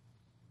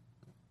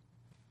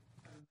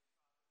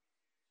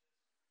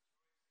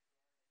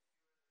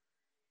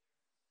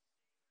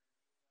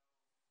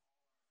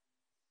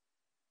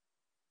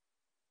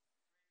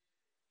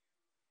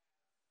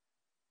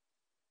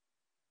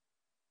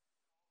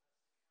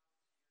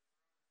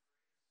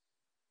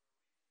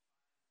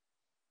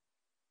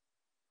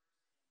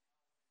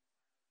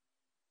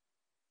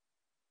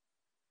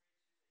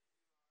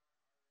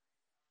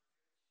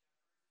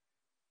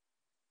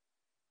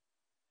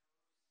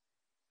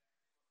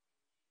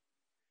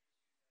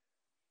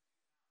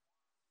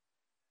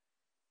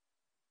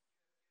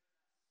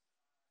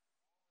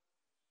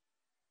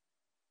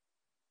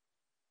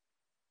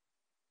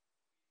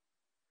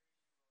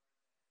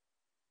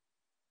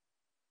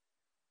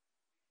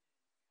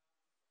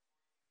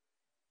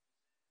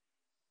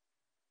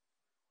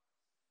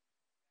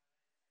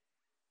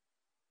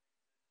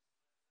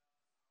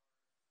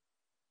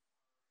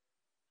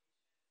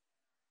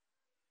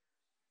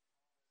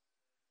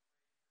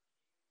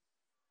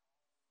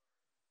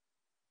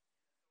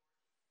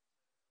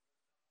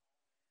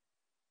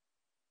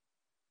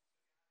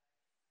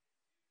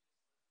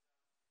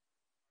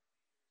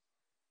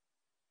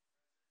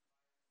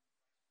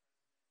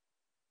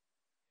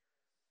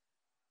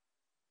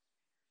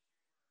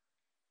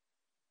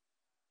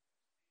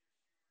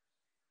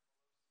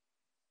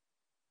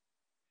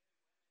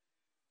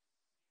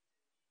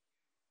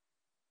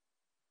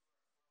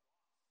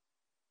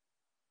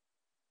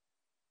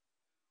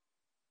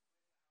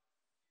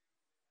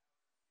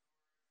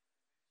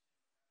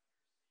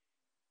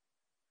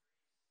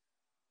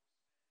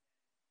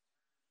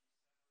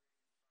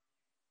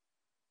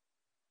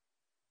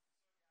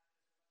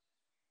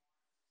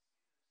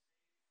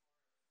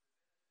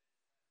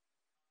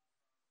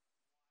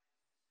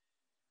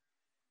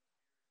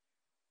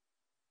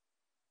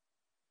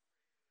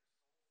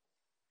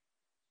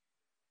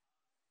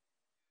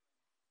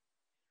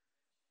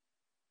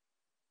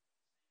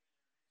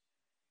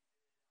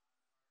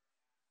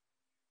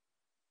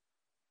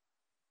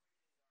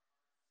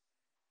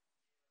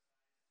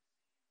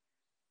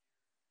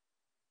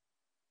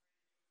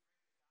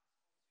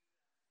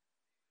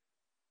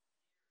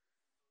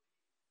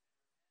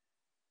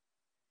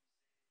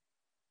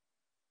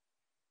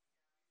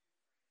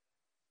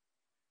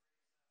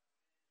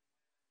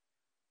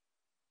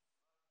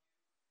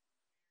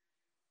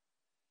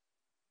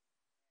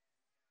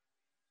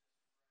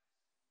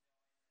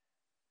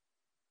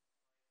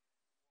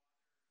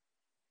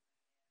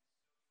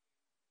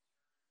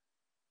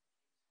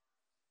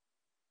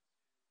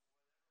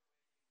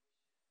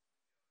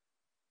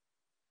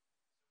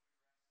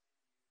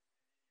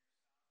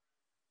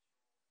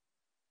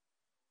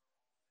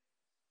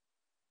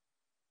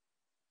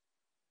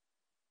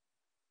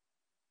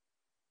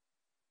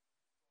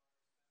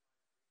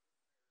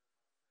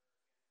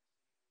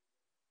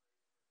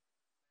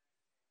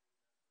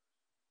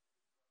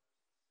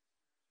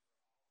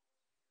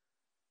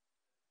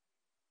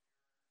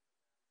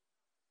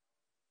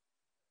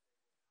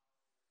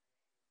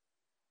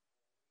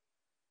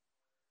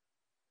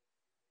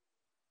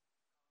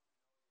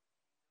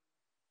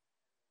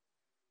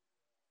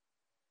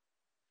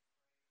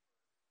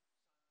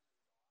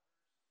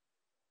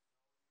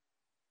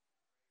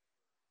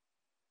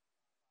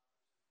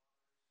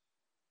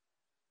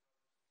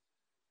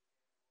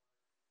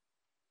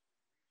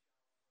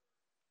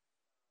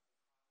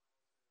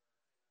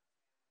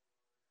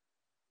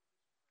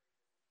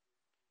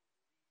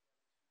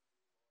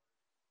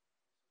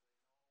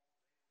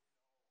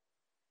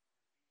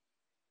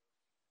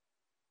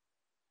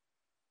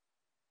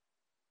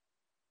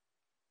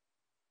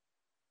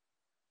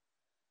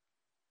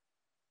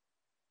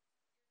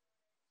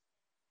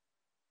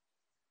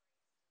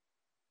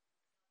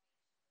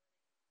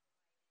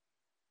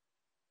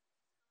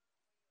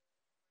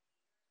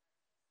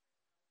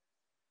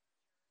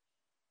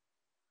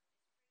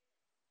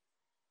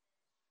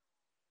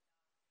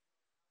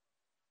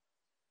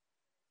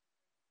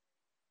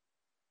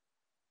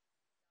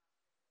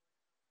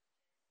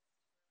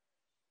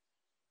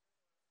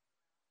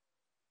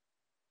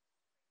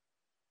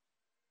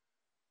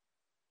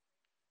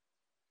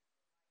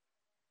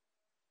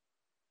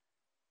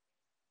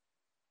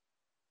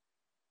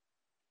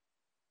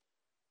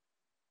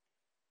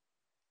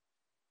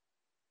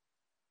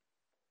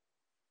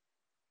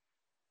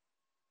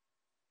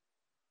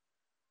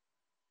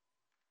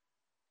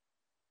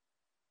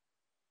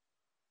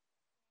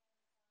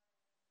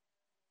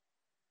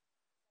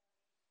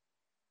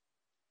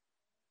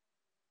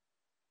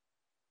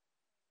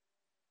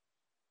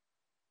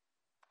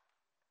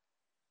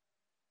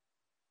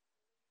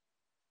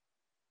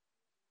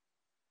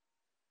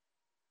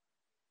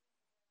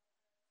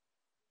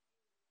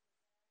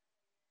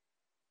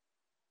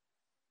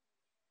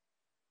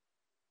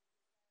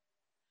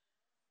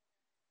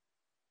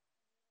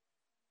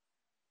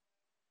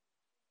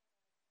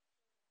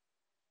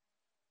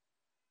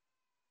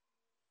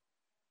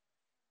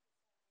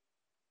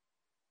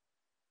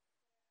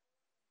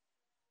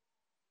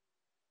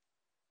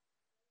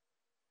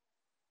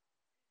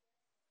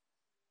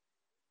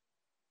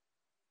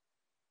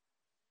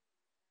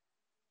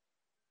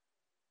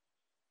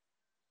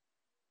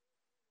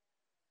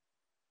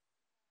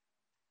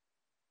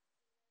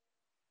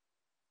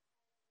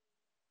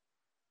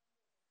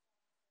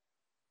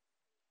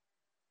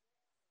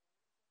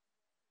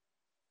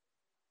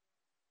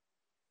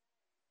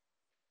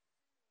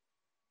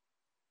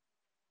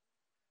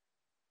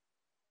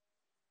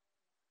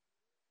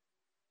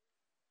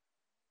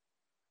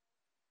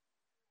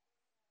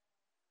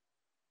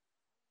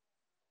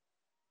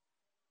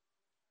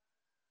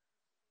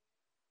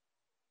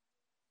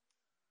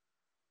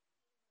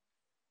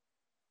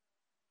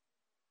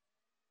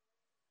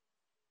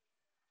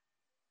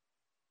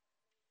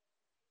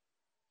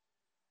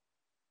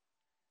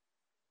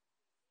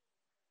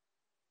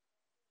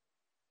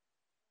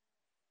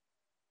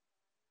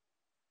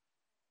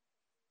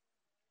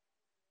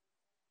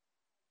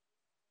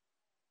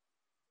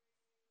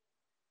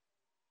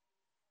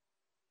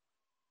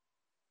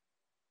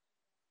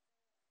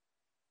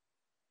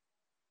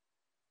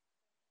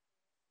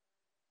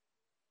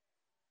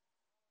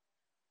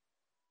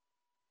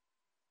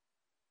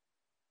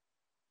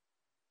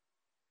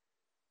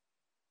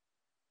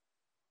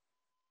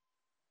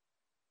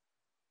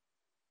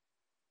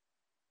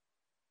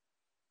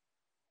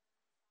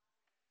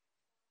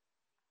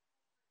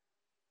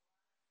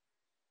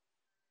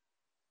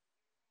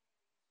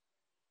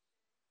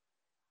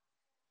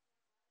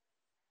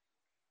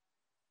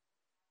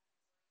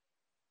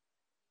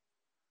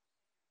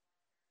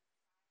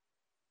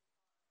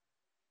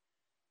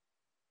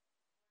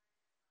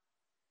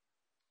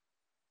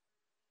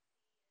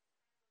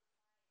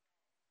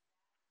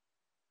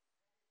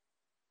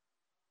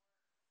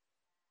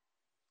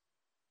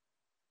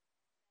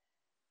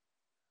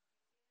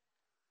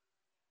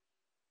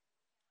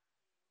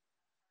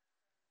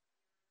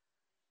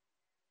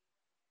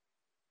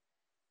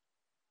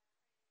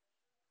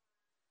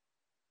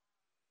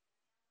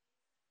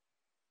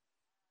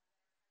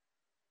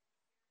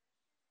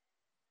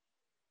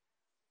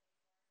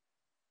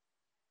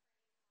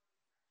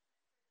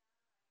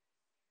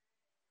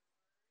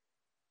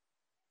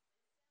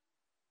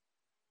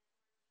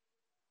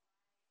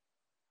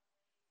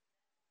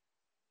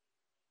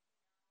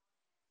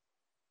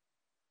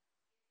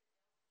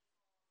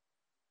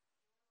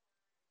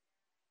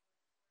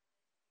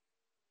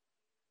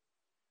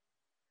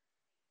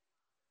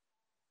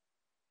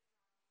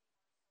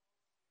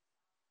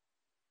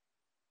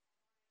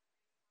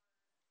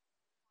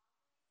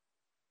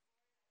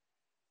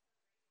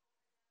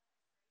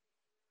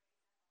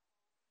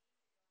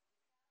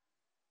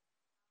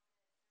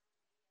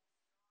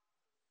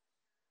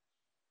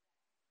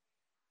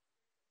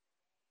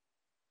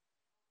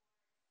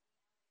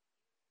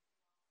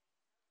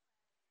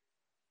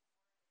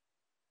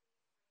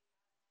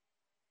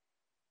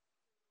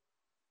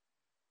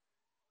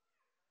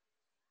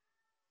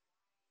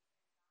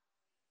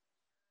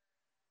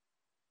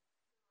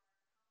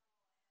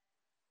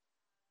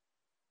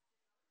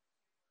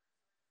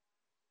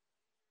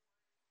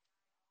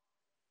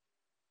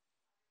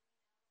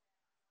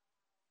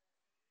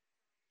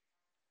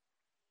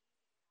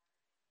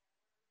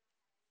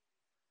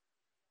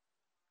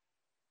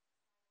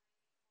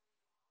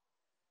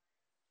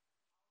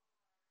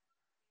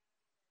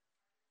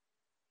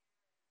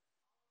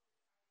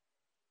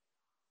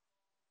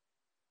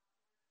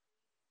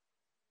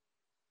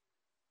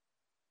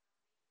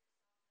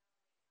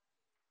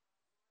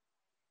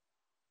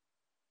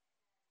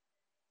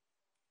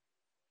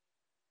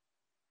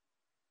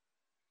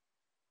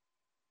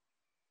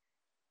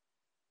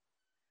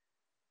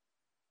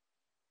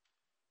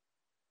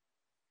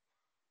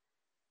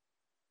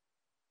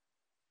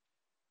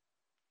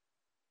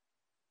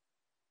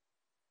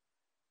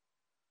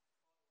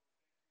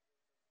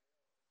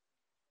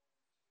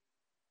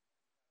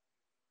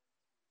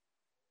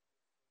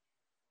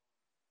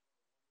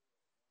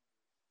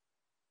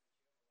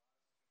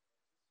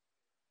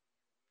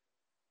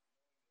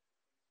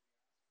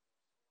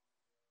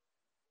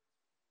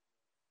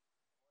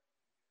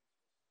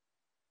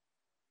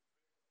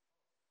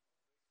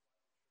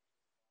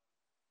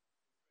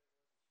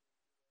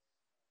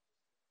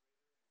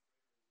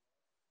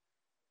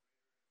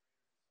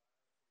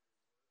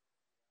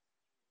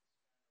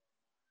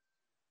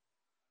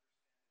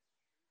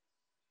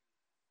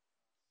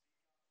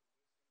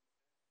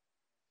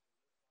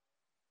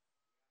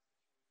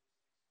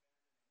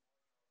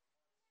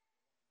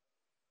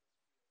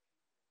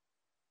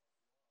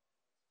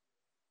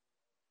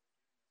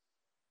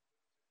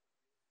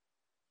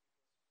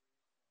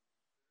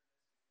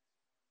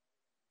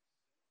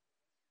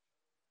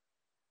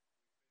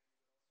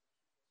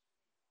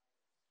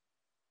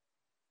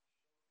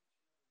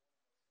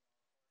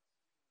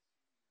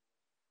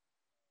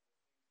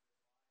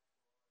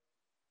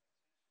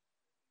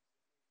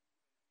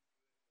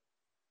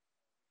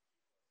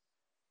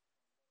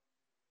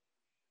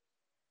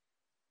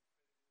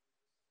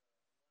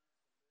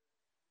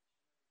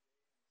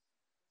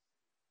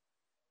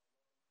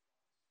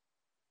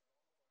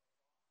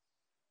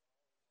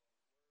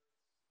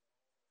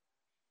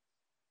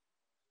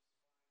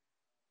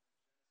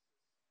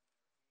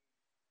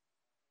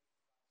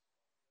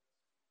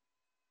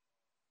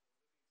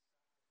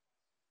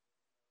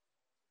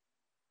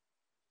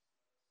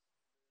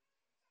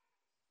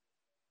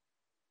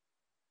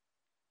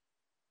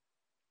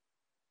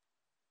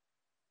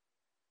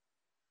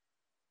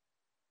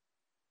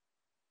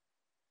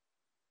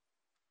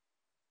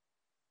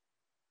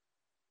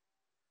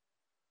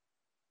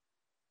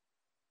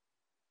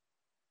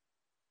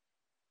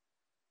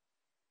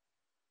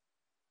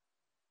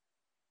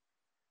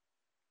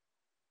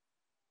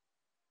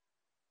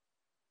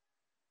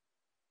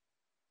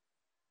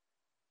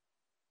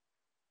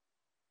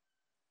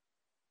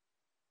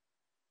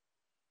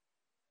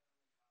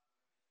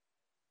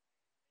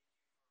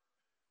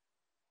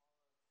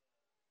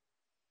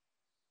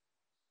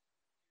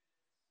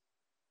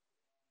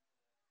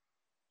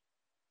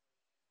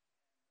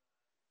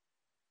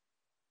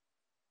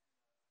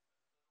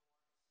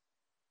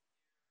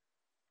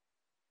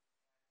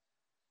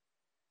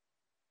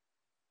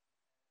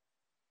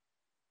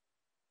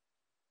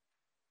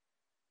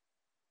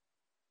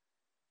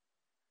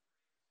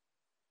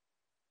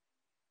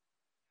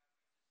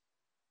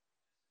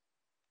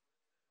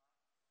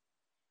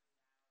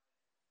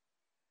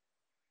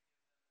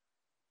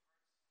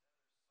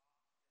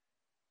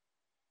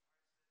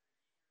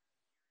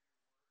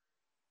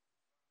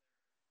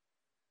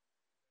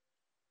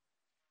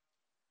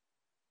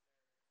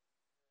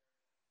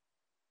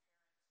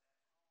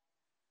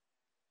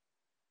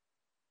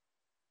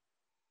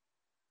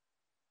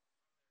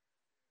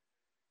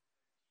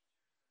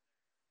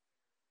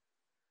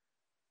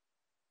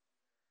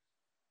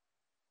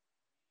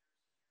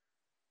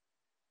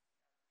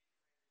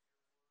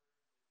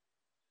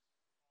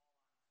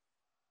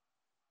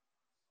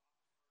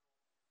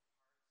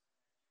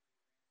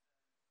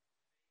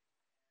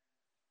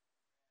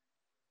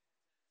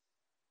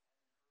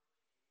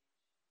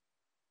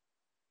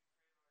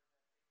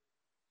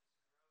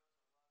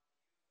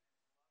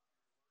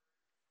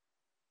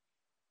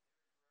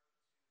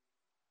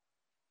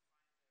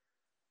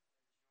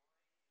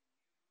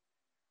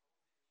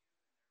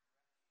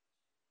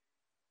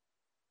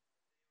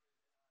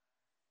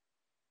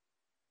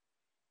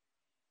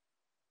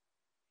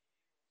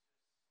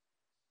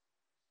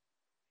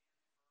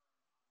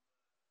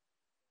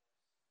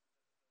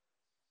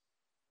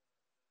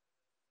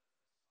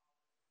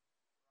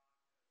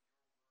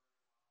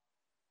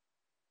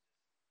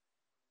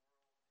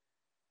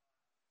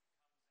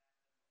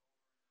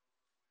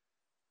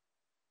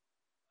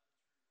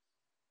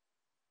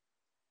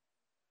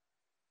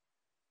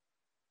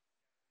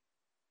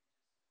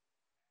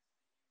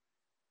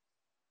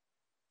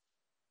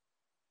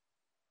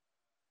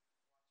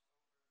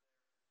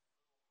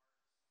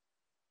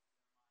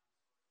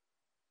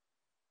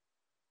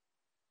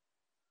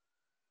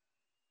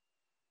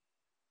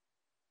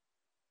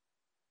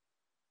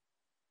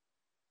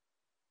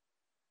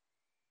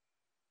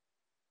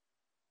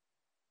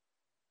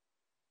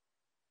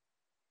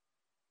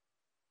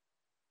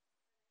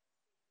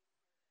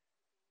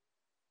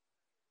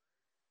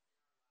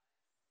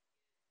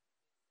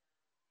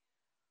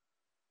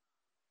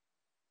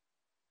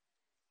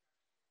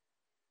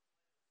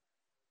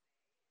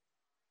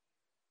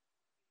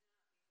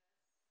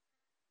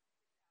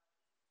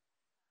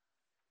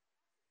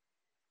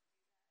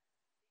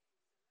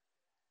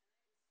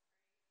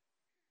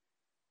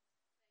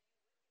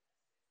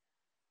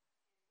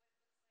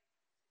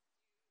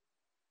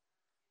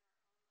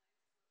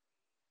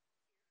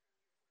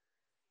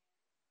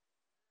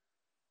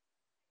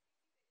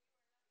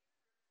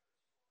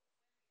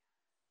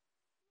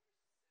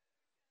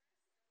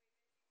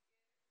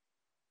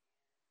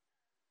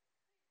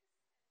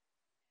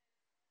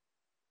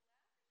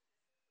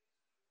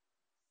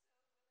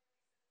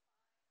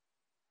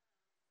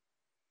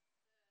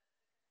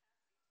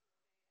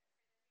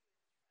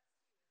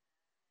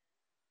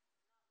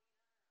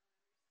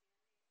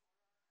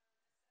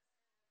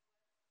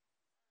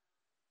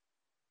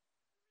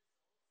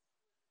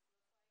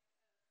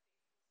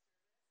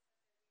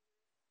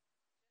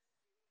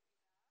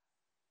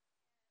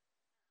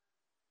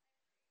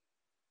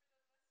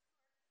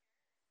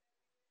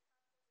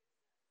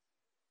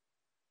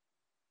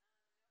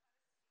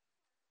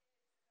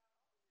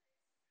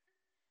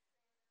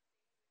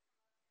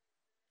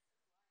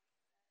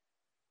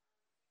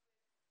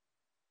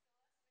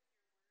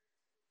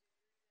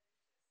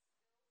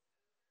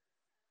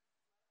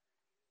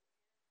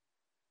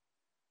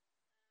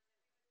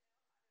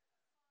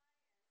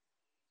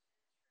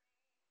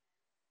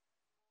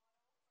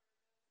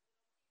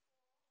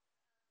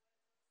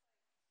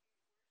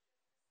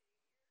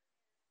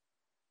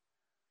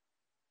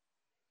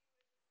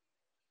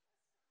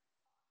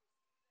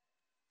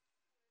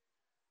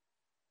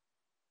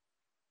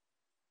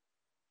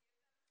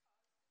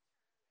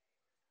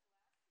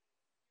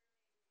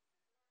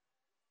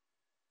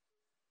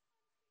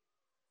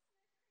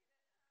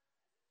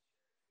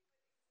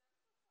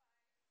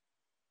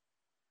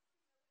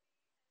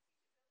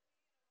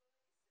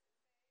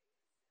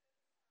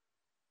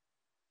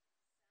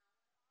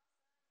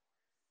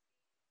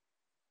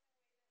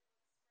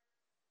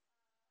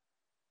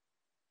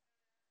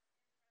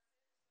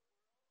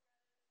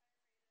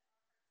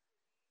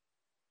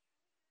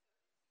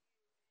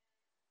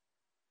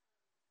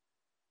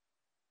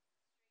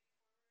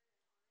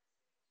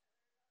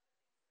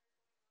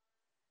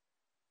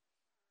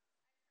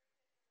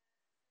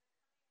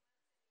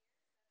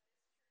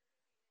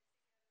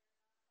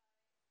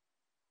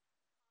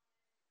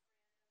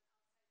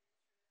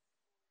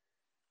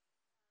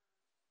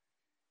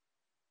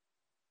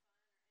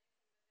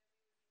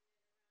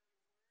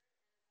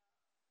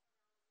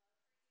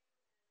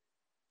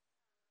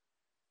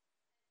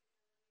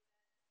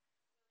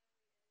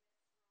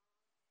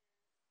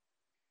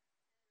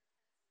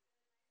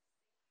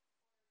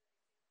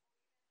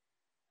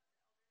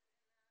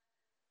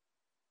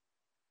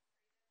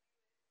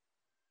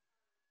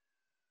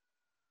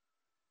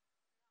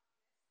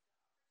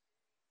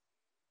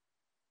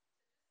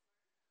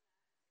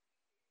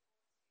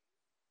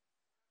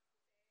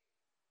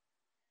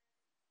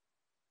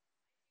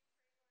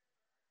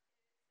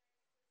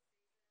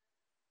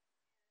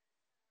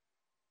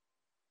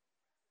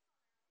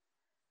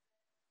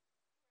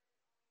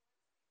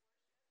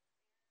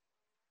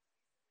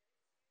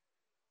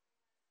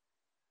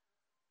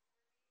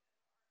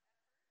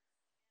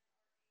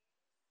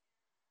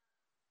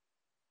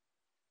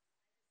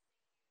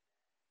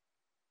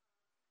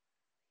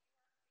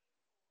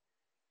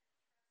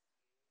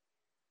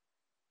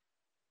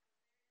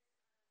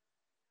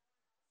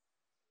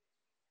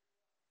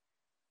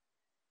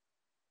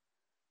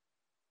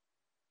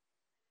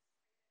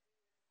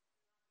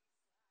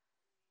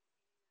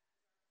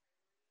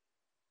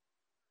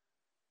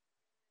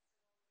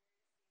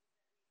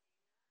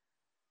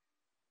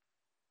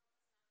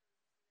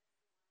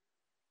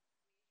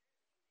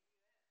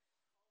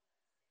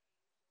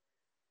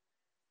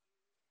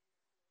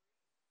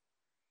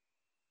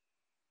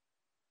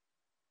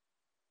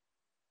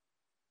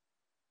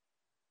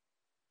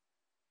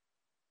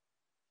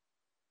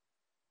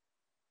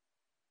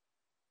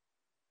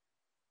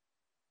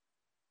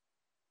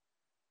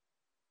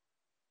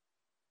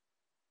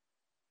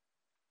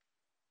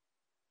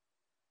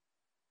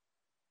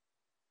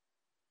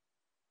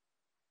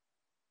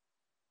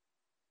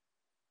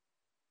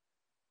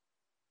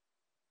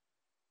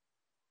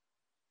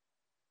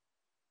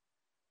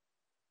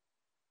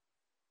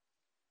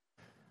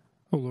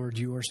 Oh Lord,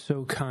 you are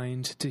so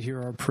kind to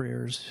hear our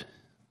prayers,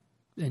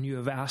 and you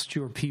have asked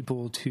your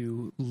people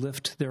to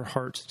lift their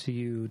hearts to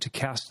you, to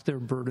cast their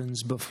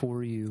burdens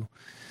before you,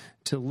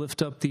 to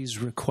lift up these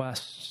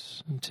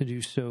requests, and to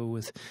do so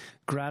with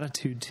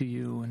gratitude to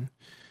you. And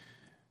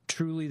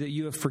truly that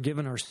you have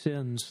forgiven our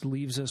sins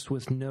leaves us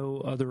with no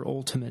other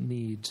ultimate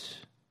needs.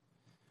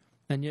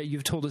 And yet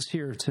you've told us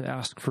here to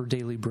ask for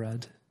daily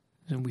bread,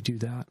 and we do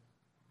that.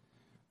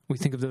 We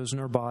think of those in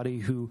our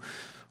body who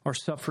are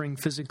suffering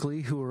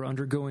physically, who are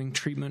undergoing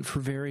treatment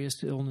for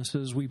various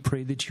illnesses. We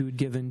pray that you would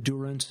give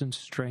endurance and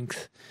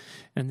strength,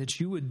 and that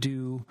you would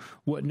do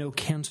what no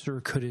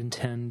cancer could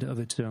intend of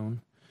its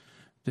own,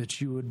 that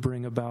you would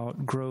bring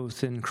about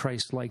growth in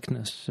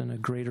Christ-likeness and a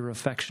greater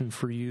affection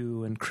for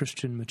you and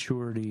Christian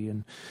maturity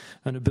and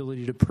an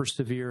ability to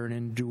persevere and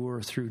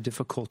endure through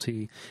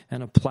difficulty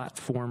and a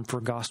platform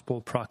for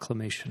gospel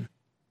proclamation.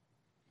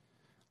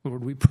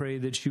 Lord, we pray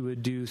that you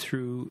would do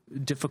through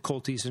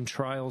difficulties and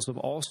trials of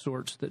all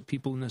sorts that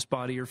people in this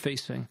body are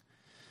facing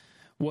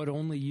what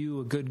only you,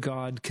 a good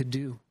God, could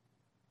do.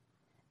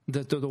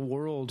 That though the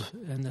world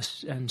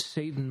and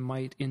Satan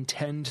might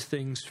intend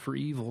things for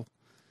evil,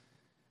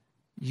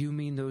 you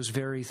mean those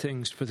very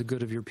things for the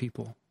good of your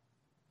people.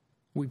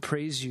 We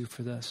praise you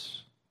for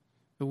this.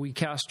 We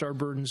cast our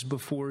burdens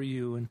before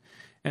you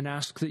and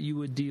ask that you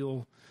would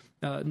deal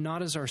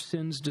not as our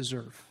sins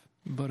deserve,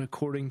 but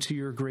according to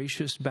your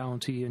gracious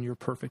bounty and your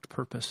perfect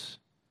purpose.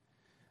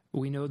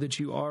 We know that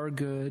you are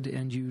good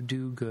and you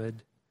do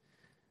good.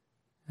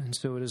 And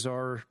so it is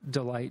our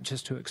delight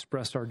just to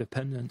express our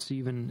dependence,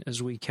 even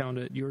as we count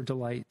it your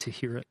delight to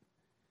hear it.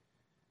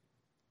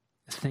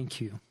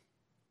 Thank you.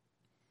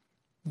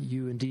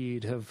 You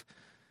indeed have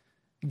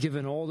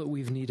given all that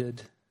we've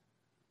needed.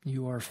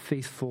 You are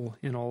faithful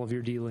in all of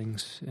your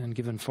dealings and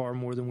given far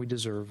more than we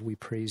deserve. We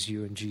praise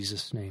you in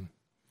Jesus' name.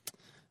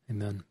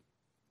 Amen.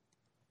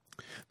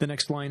 The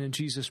next line in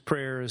Jesus'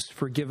 prayer is,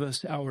 forgive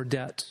us our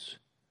debts,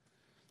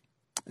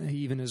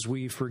 even as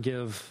we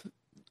forgive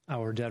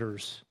our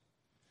debtors.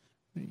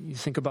 You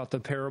think about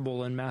the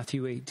parable in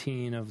Matthew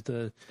 18 of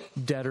the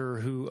debtor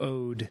who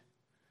owed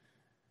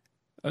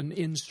an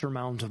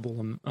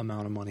insurmountable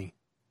amount of money,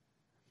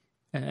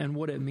 and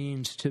what it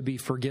means to be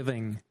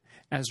forgiving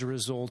as a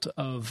result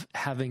of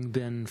having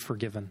been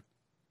forgiven.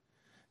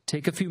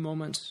 Take a few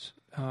moments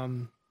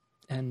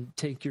and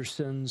take your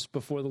sins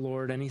before the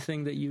Lord.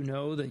 Anything that you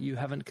know that you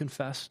haven't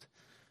confessed,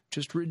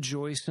 just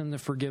rejoice in the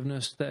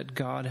forgiveness that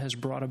God has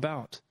brought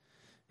about.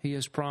 He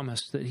has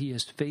promised that he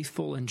is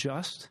faithful and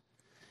just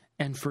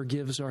and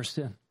forgives our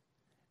sin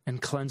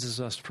and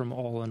cleanses us from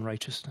all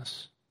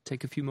unrighteousness.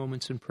 Take a few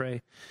moments and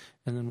pray,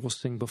 and then we'll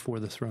sing before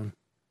the throne.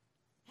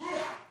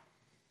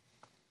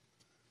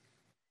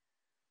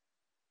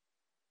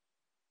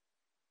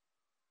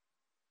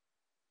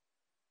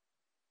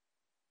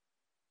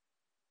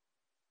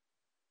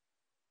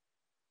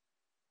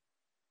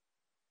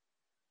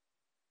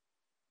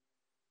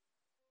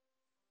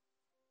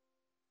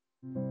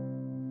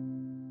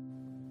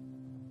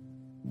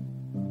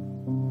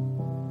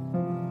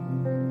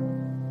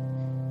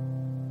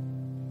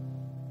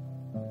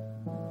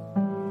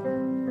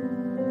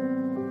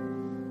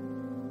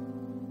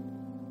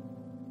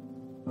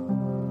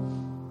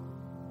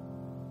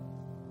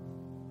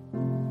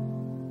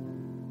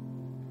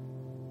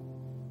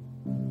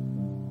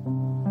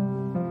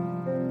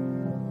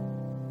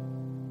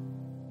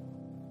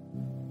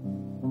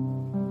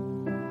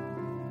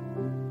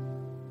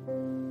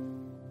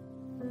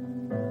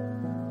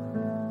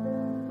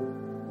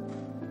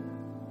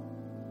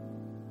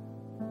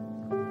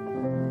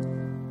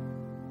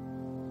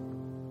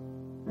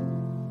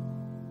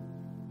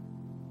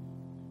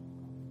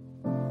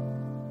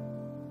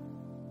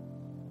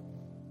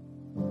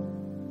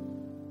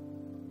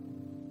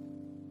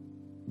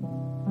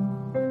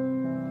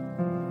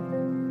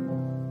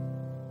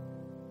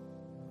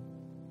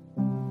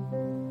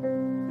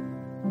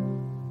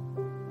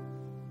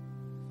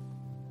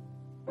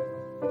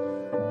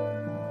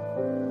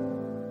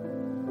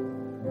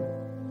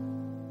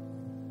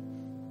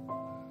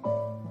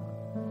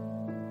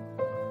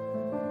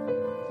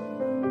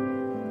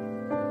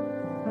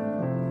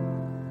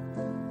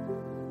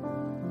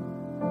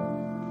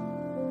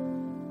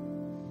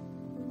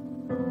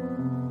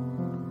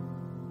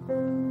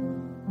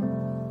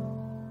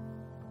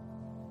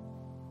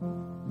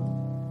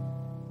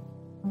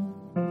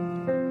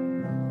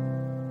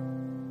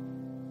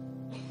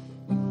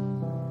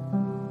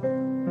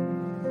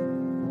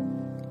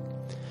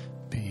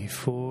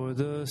 Before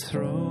the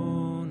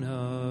throne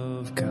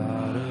of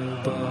God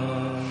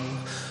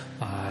above,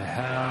 I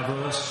have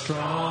a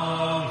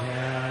strong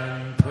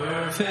and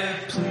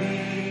perfect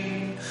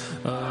plea,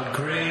 a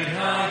great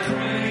high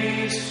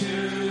priest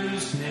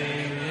whose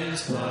name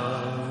is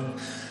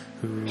love,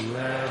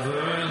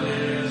 whoever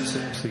lives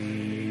and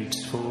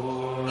pleads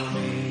for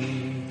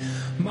me.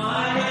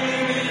 My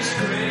name is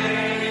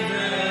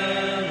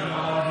graven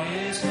on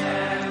his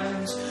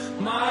hands,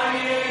 my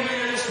name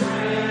is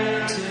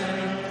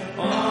written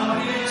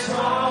on his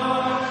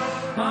heart.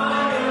 I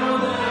know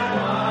that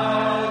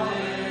while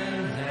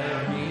in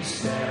heaven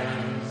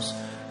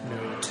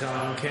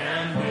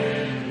can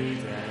bid me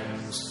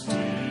thence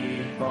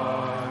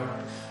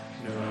depart.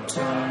 No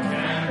tongue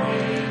can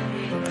bid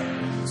me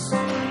thence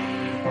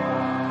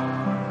depart.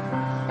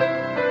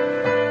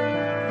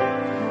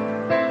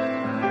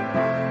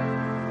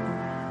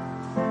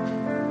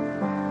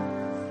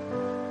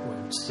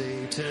 When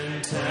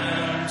Satan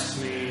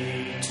tempts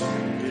me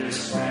to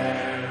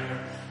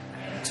despair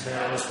and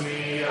tells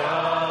me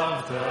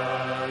of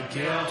the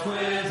guilt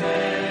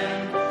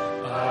within,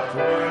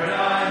 upward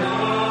I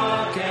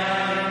look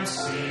and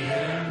see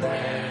him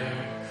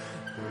there,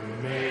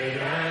 who made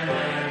an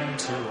end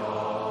to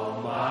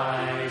all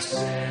my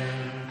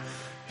sin.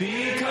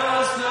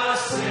 Because the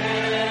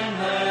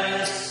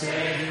sinless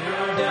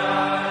Savior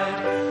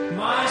died,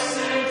 my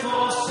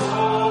sinful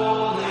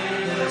soul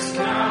is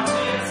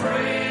counted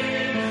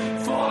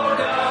free. For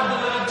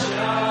God the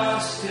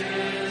just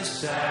is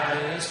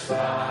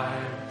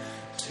satisfied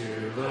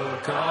to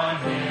look on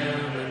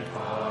him and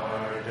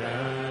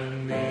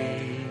pardon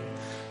me.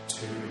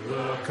 To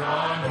look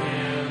on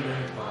him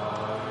and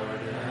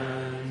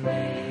pardon me.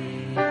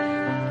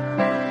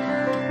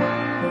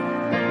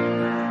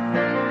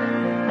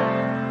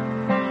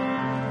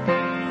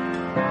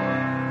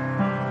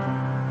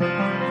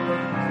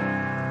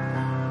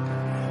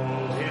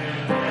 Behold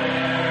him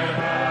there,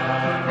 the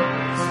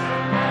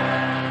risen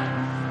Lamb,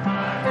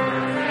 my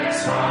perfect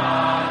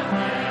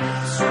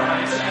spotless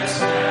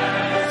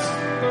righteousness,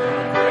 the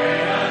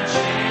great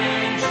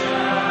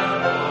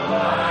unchangeable I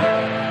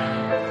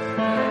am, the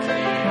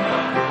King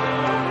of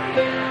glory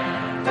and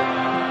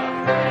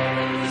of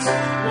praise.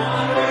 One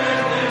with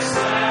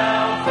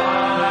himself I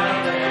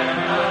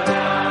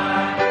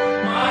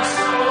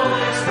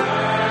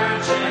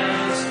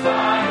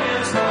cannot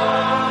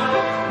die.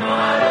 My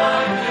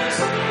soul is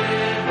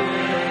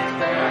purchased by his blood. My life is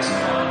hid with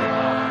Christ on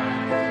high,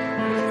 with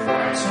Christ my Savior and my God, with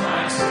Christ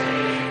my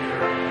Savior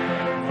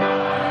and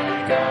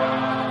my God.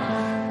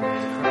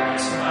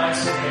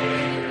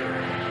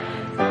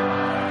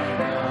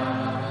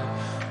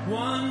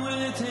 One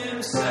with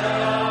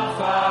himself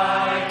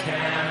I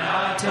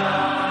cannot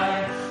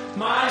die.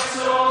 My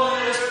soul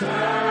is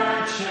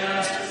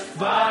purchased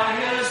by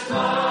his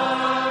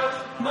blood.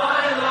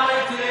 My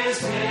life is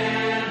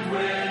hid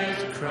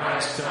with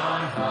Christ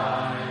on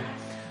high,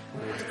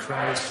 with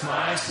Christ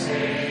my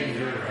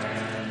Savior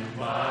and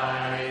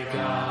my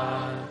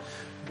God,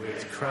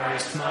 with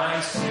Christ my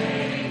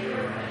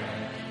Savior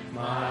and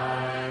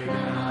my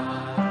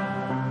God.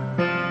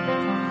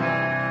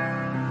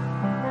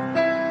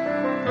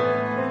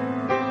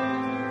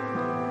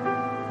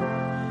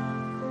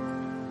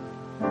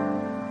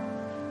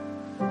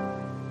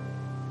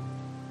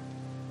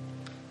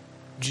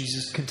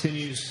 Jesus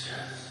continues,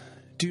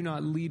 "Do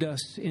not lead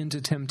us into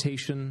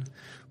temptation,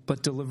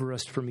 but deliver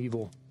us from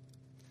evil."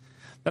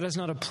 That is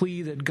not a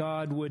plea that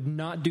God would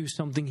not do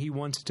something he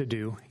wants to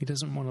do. He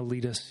doesn't want to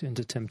lead us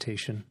into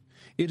temptation.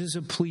 It is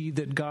a plea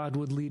that God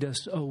would lead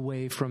us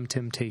away from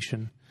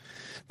temptation,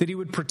 that he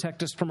would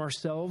protect us from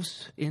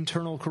ourselves,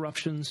 internal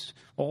corruptions,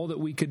 all that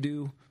we could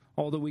do,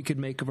 all that we could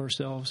make of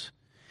ourselves.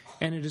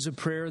 And it is a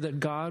prayer that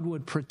God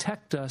would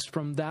protect us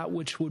from that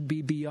which would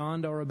be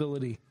beyond our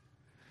ability,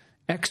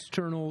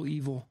 external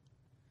evil.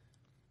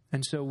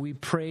 And so we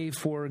pray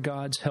for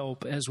God's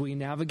help as we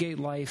navigate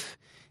life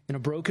in a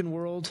broken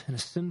world, in a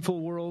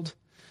sinful world,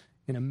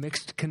 in a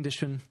mixed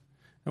condition,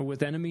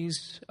 with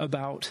enemies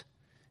about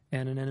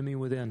and an enemy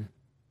within.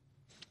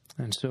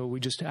 And so we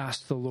just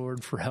ask the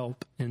Lord for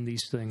help in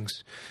these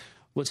things.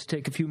 Let's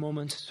take a few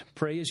moments,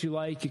 pray as you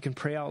like. You can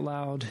pray out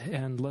loud,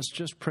 and let's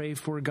just pray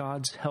for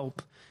God's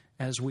help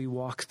as we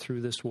walk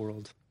through this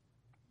world.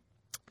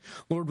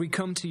 Lord, we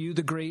come to you,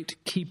 the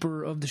great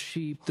keeper of the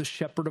sheep, the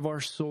shepherd of our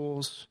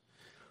souls.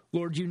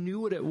 Lord, you knew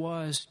what it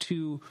was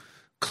to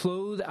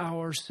clothe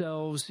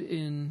yourself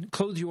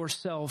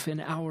in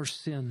our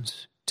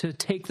sins, to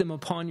take them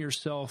upon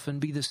yourself and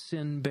be the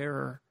sin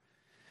bearer.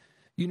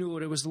 You knew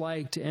what it was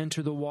like to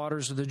enter the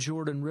waters of the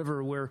Jordan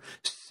River where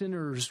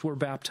sinners were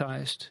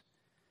baptized.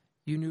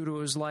 You knew what it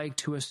was like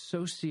to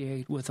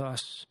associate with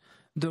us,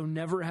 though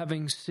never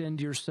having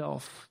sinned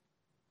yourself,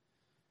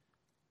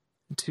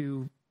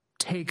 to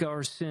take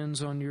our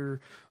sins on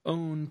your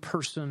own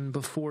person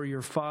before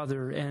your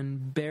Father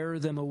and bear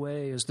them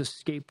away as the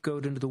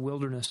scapegoat into the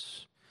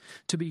wilderness,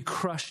 to be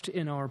crushed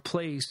in our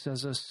place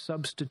as a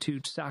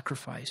substitute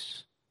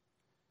sacrifice.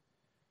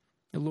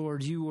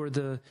 Lord, you are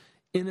the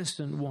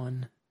innocent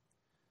one,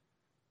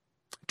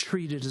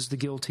 treated as the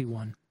guilty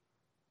one,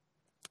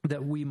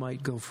 that we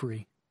might go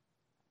free.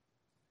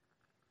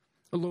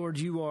 Lord,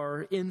 you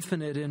are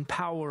infinite in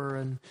power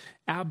and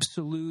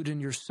absolute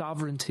in your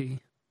sovereignty.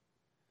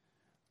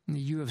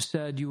 You have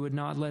said you would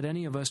not let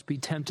any of us be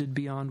tempted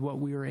beyond what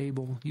we are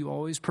able. You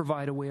always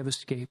provide a way of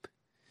escape.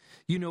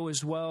 You know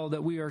as well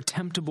that we are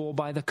temptable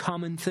by the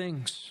common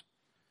things.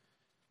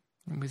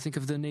 And we think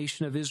of the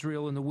nation of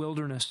Israel in the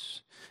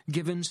wilderness,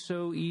 given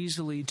so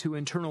easily to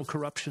internal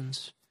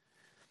corruptions.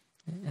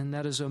 And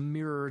that is a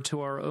mirror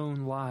to our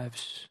own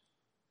lives.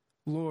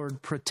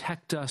 Lord,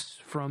 protect us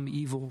from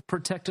evil.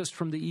 Protect us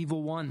from the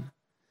evil one.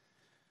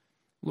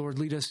 Lord,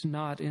 lead us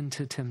not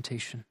into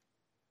temptation.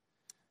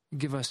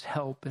 Give us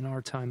help in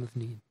our time of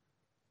need.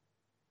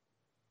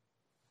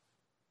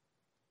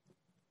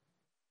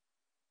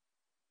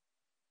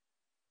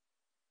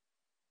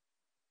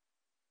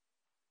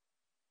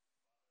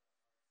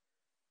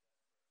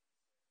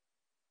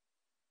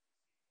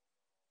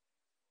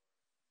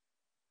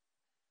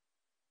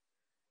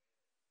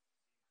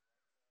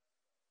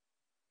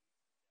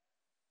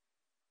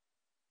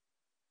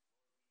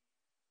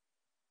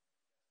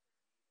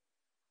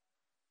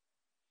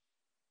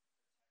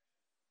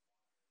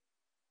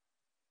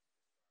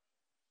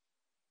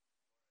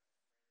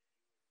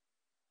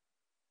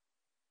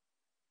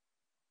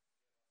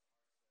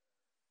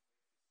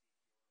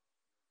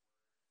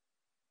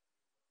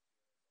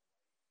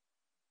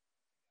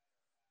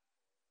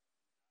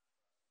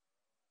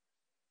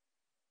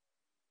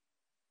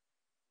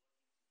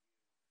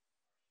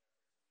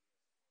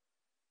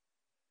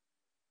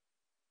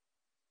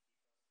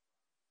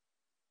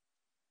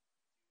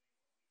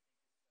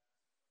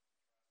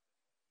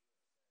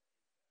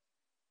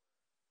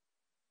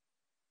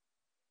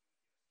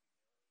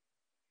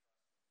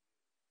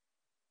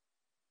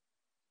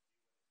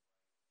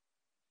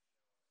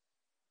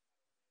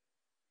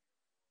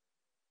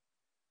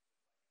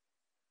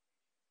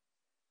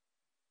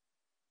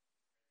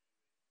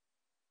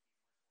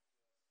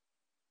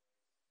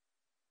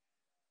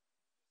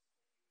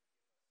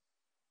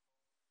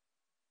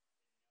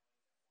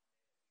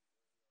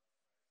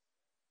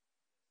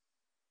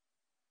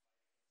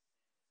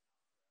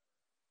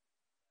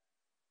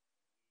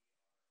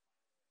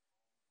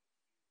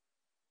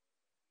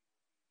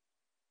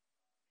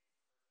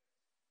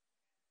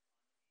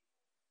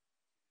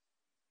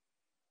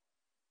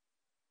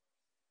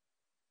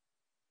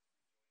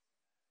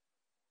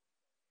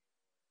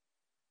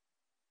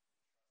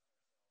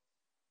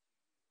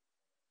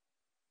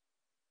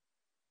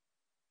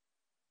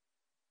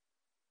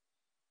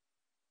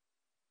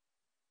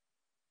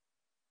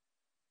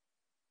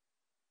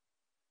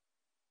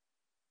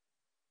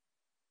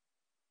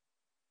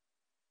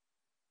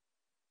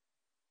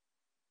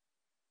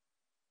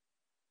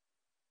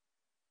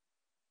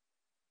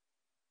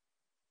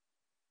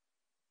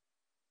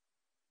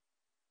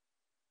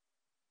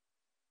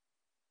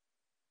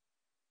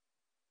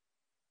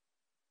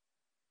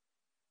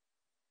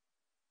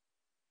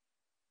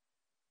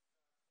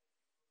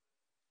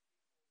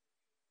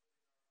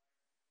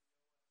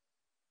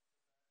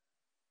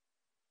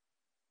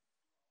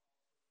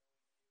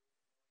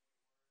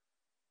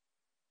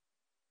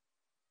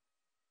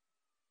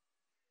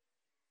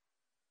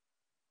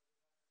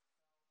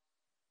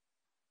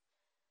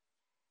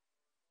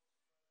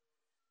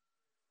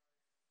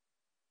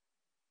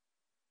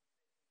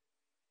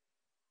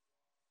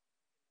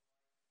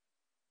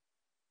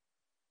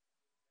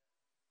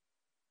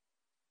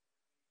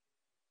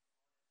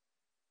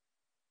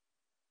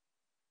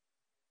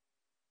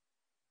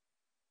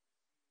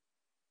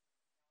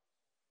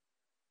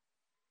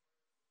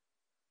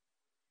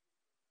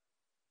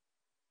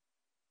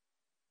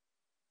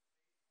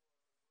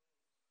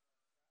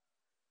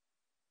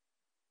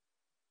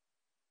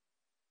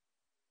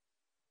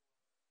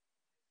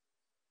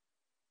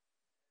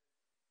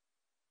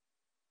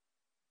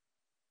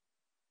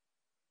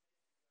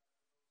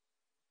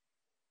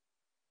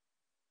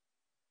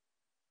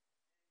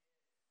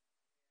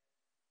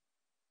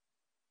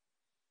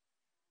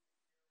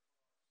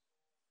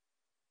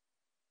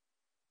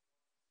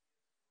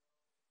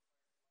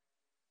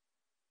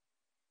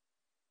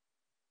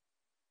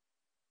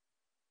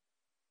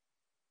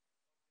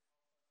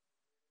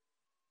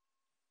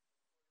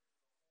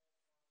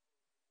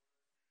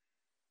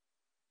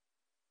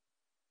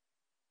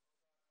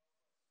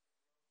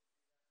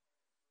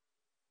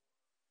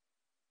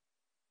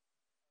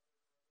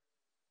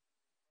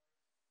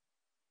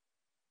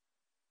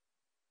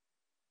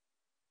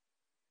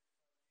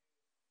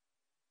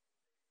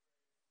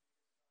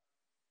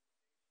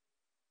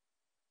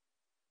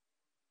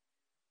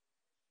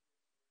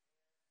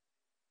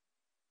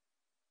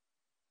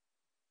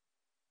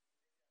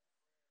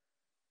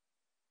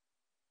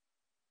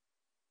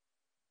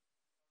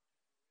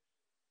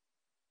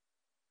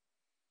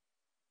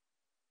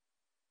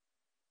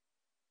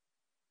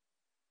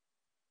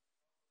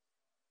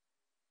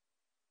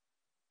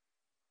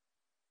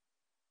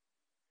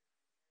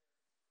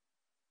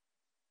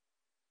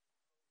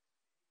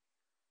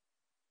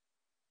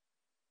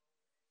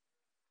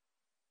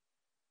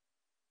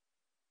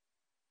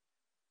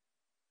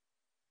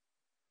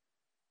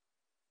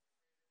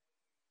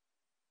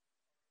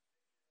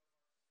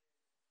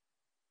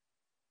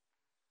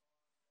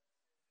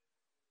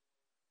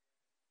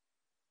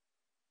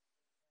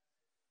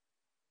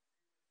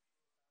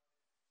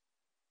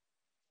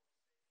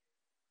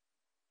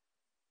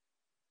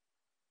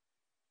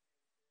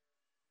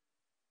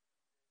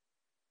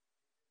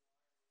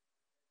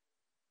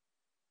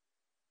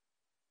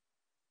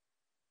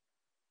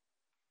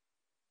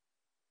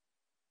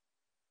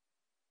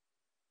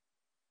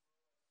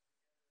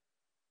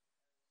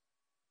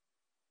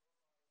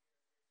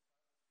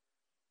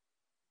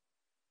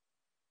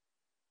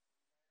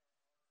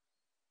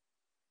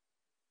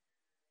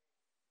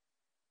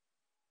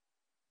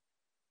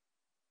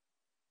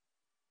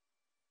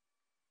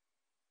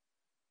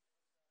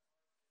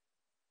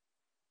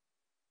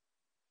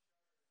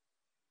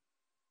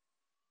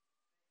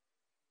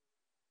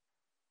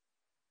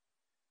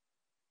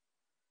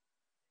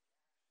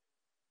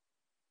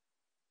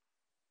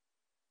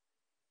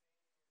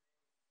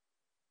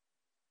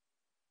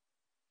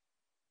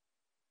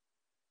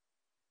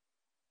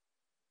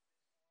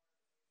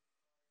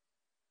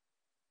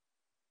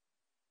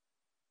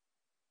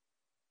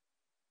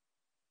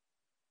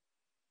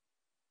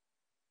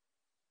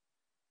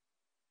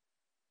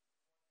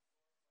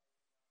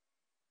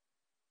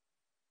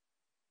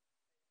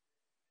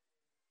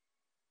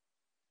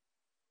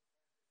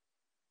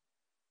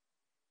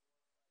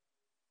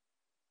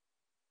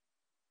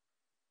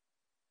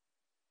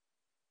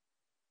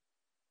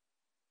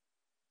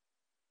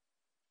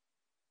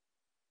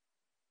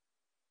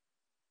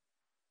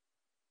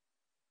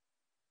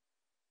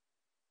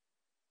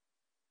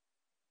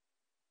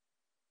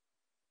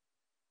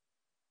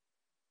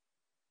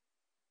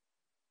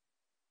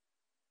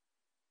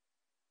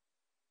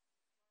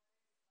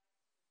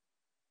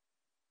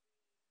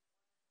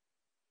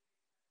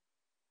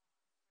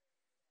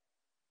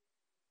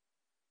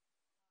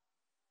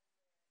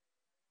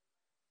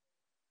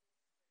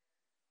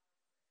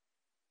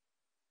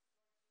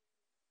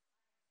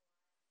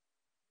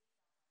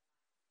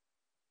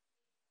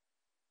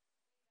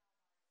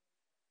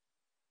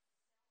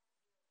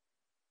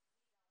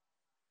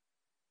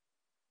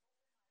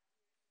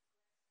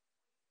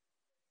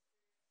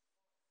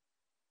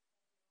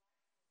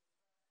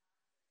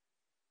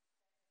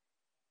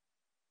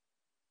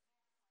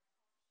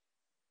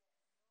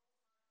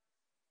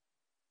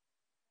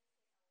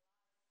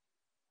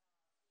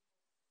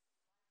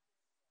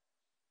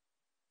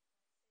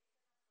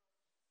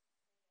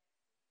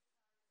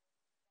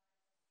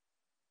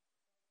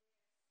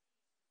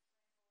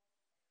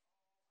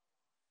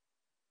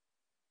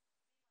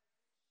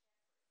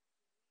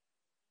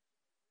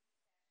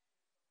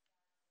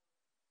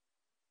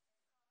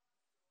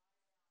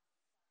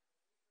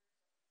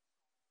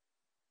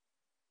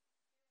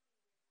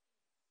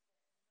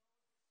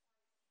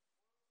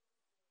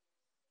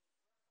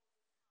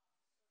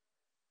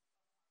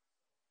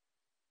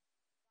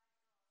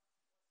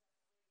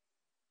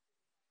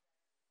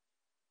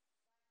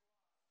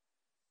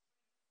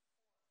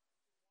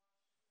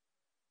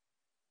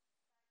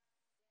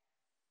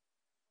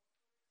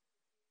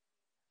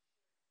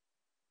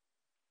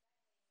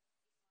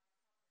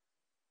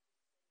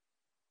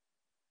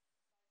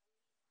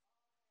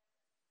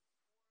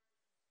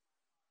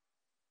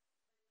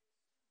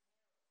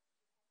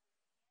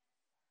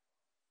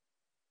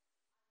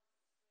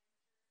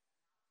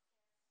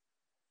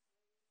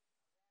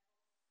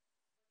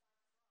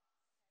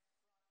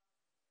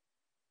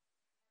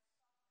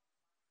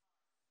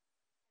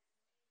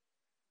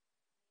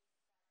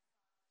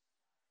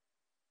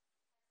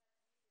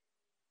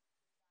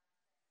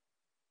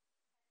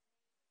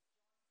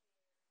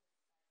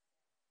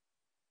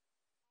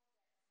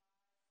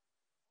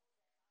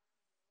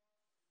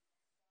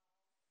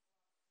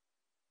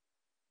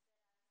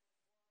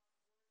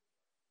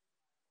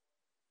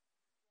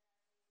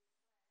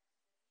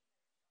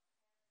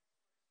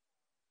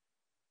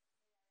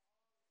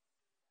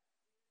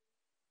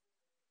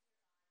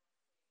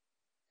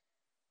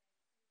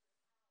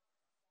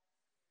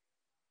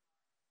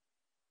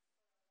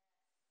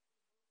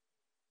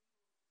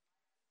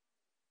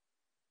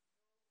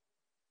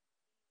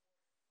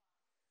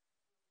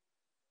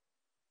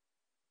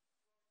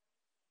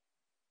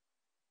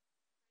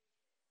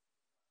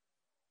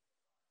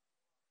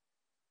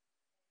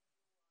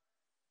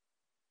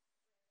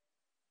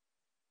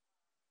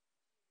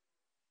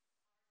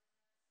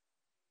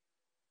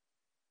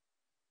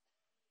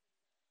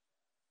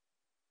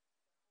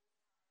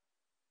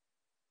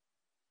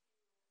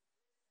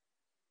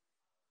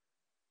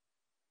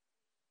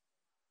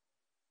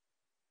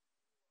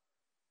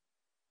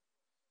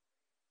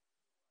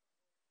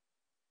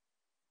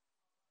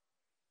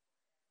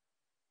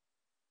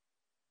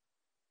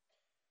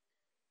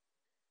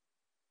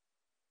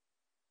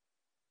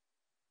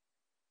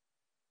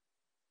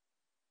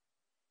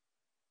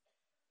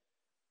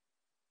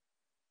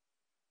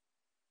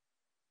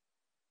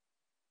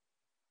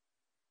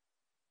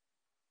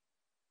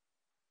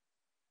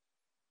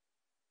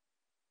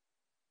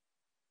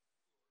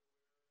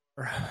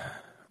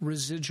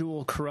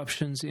 residual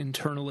corruptions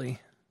internally,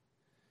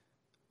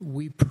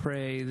 we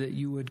pray that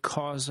you would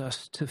cause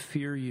us to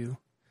fear you,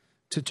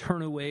 to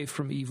turn away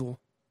from evil.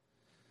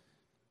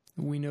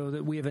 We know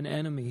that we have an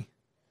enemy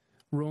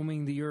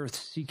roaming the earth,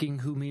 seeking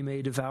whom he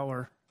may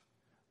devour.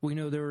 We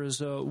know there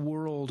is a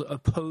world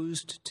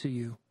opposed to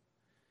you.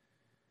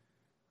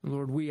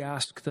 Lord, we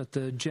ask that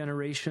the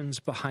generations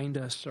behind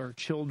us, our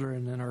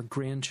children and our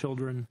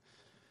grandchildren,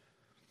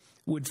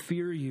 would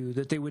fear you,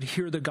 that they would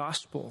hear the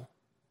gospel,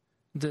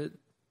 that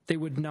they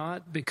would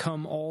not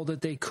become all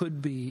that they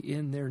could be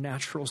in their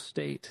natural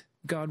state.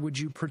 God, would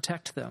you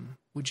protect them?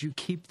 Would you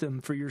keep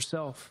them for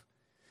yourself?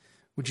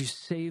 Would you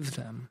save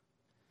them?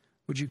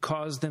 Would you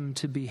cause them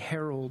to be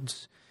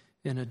heralds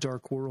in a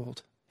dark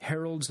world,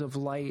 heralds of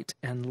light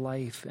and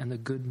life and the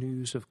good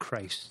news of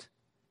Christ?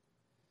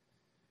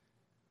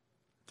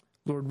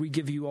 Lord, we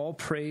give you all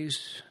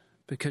praise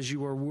because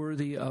you are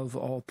worthy of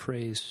all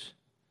praise.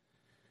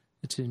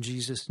 It's in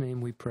Jesus' name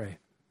we pray.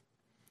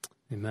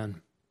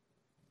 Amen.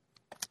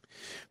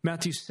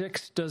 Matthew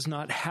 6 does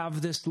not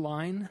have this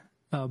line,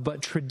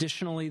 but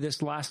traditionally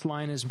this last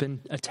line has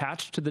been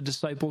attached to the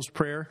disciples'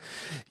 prayer.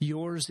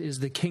 Yours is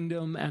the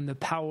kingdom and the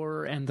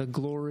power and the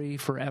glory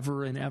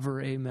forever and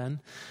ever. Amen.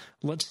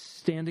 Let's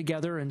stand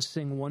together and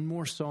sing one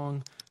more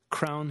song,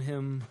 Crown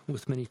Him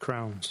with Many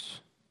Crowns.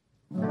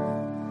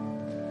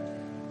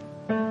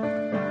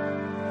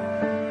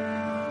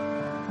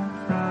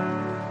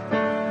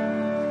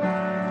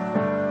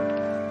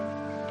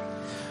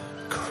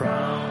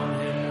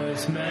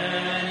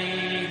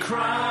 Many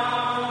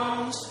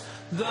crowns,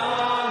 the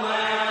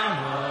Lamb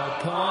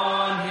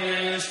upon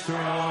his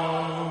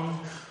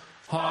throne.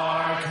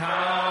 Hark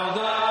how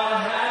the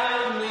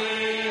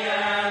heavenly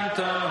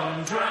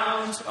anthem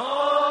drowns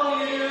all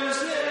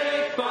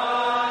music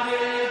but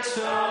its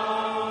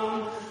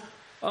own.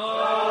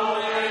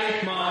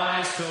 Awake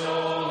my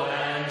soul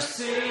and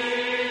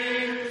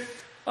sing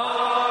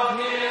of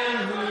him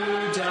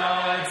who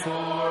died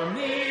for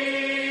me.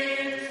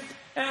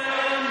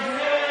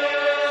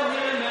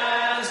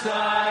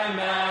 Thy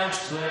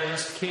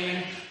matchless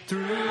King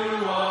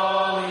through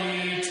all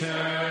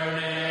eternity.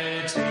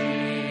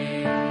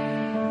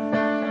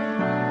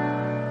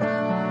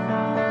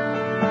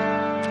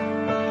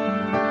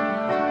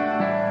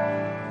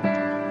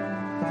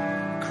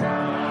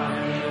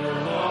 Cry the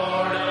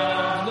Lord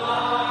of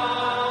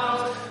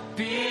love,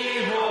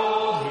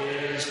 behold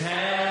his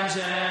hands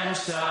and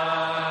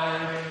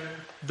side,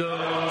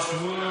 those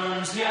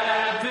wounds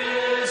yet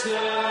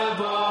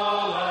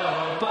visible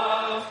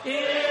above,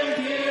 in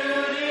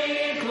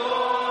beauty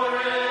glorified.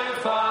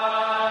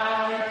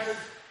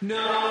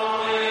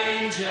 No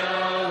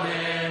angel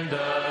in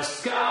the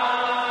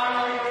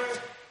sky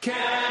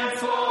can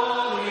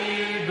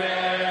fully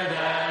bear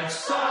that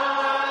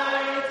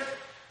sight,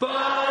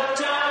 but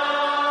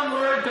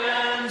downward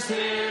bends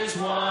his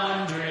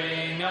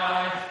wondering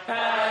eye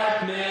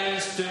at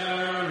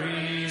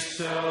mysteries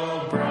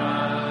so bright.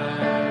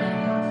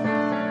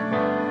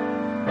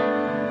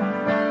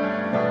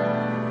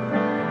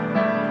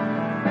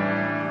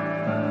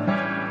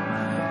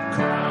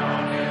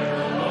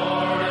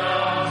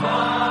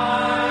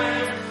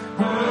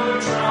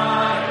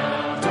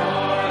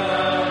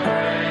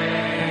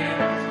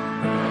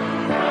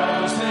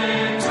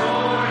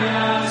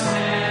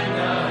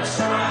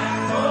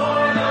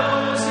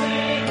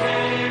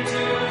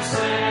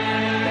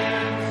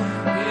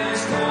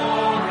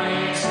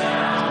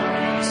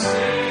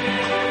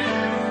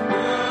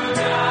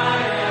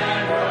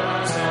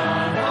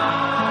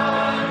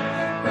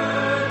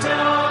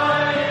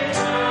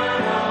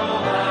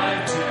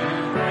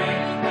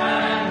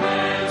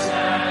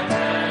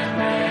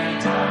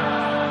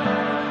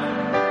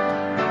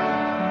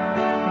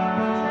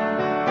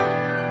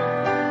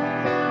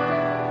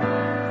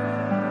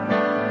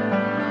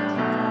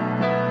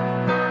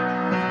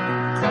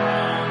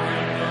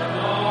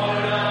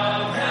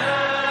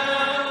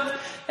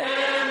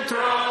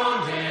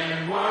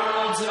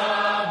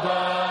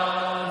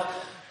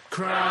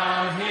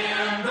 Crown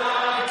him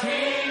the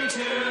King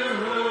to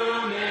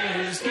whom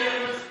is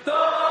given the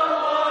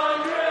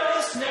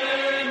wondrous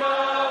name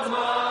of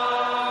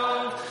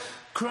love.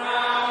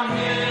 Crown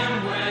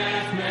him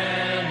with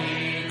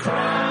many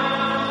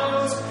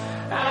crowns,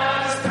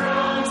 as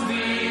thrones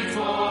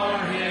before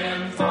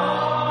him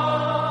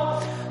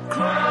fall.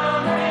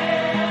 Crown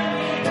him,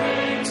 ye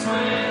kings,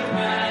 with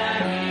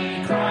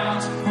many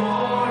crowns,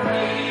 for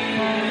he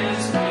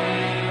is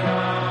King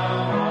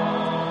of all.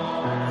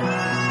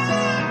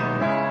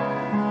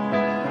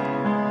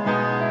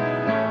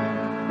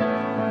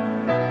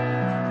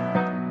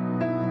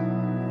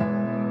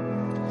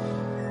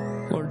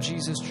 Lord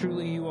Jesus,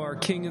 truly you are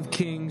King of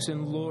kings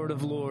and Lord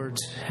of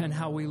lords, and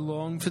how we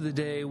long for the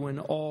day when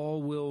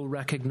all will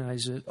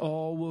recognize it,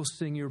 all will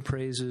sing your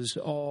praises,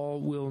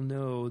 all will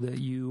know that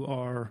you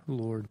are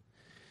Lord.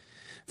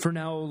 For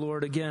now, O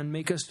Lord, again,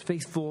 make us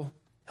faithful.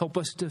 Help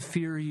us to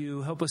fear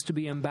you. Help us to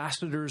be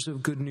ambassadors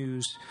of good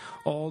news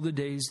all the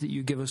days that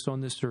you give us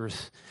on this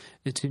earth.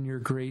 It's in your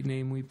great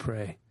name we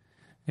pray.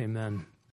 Amen.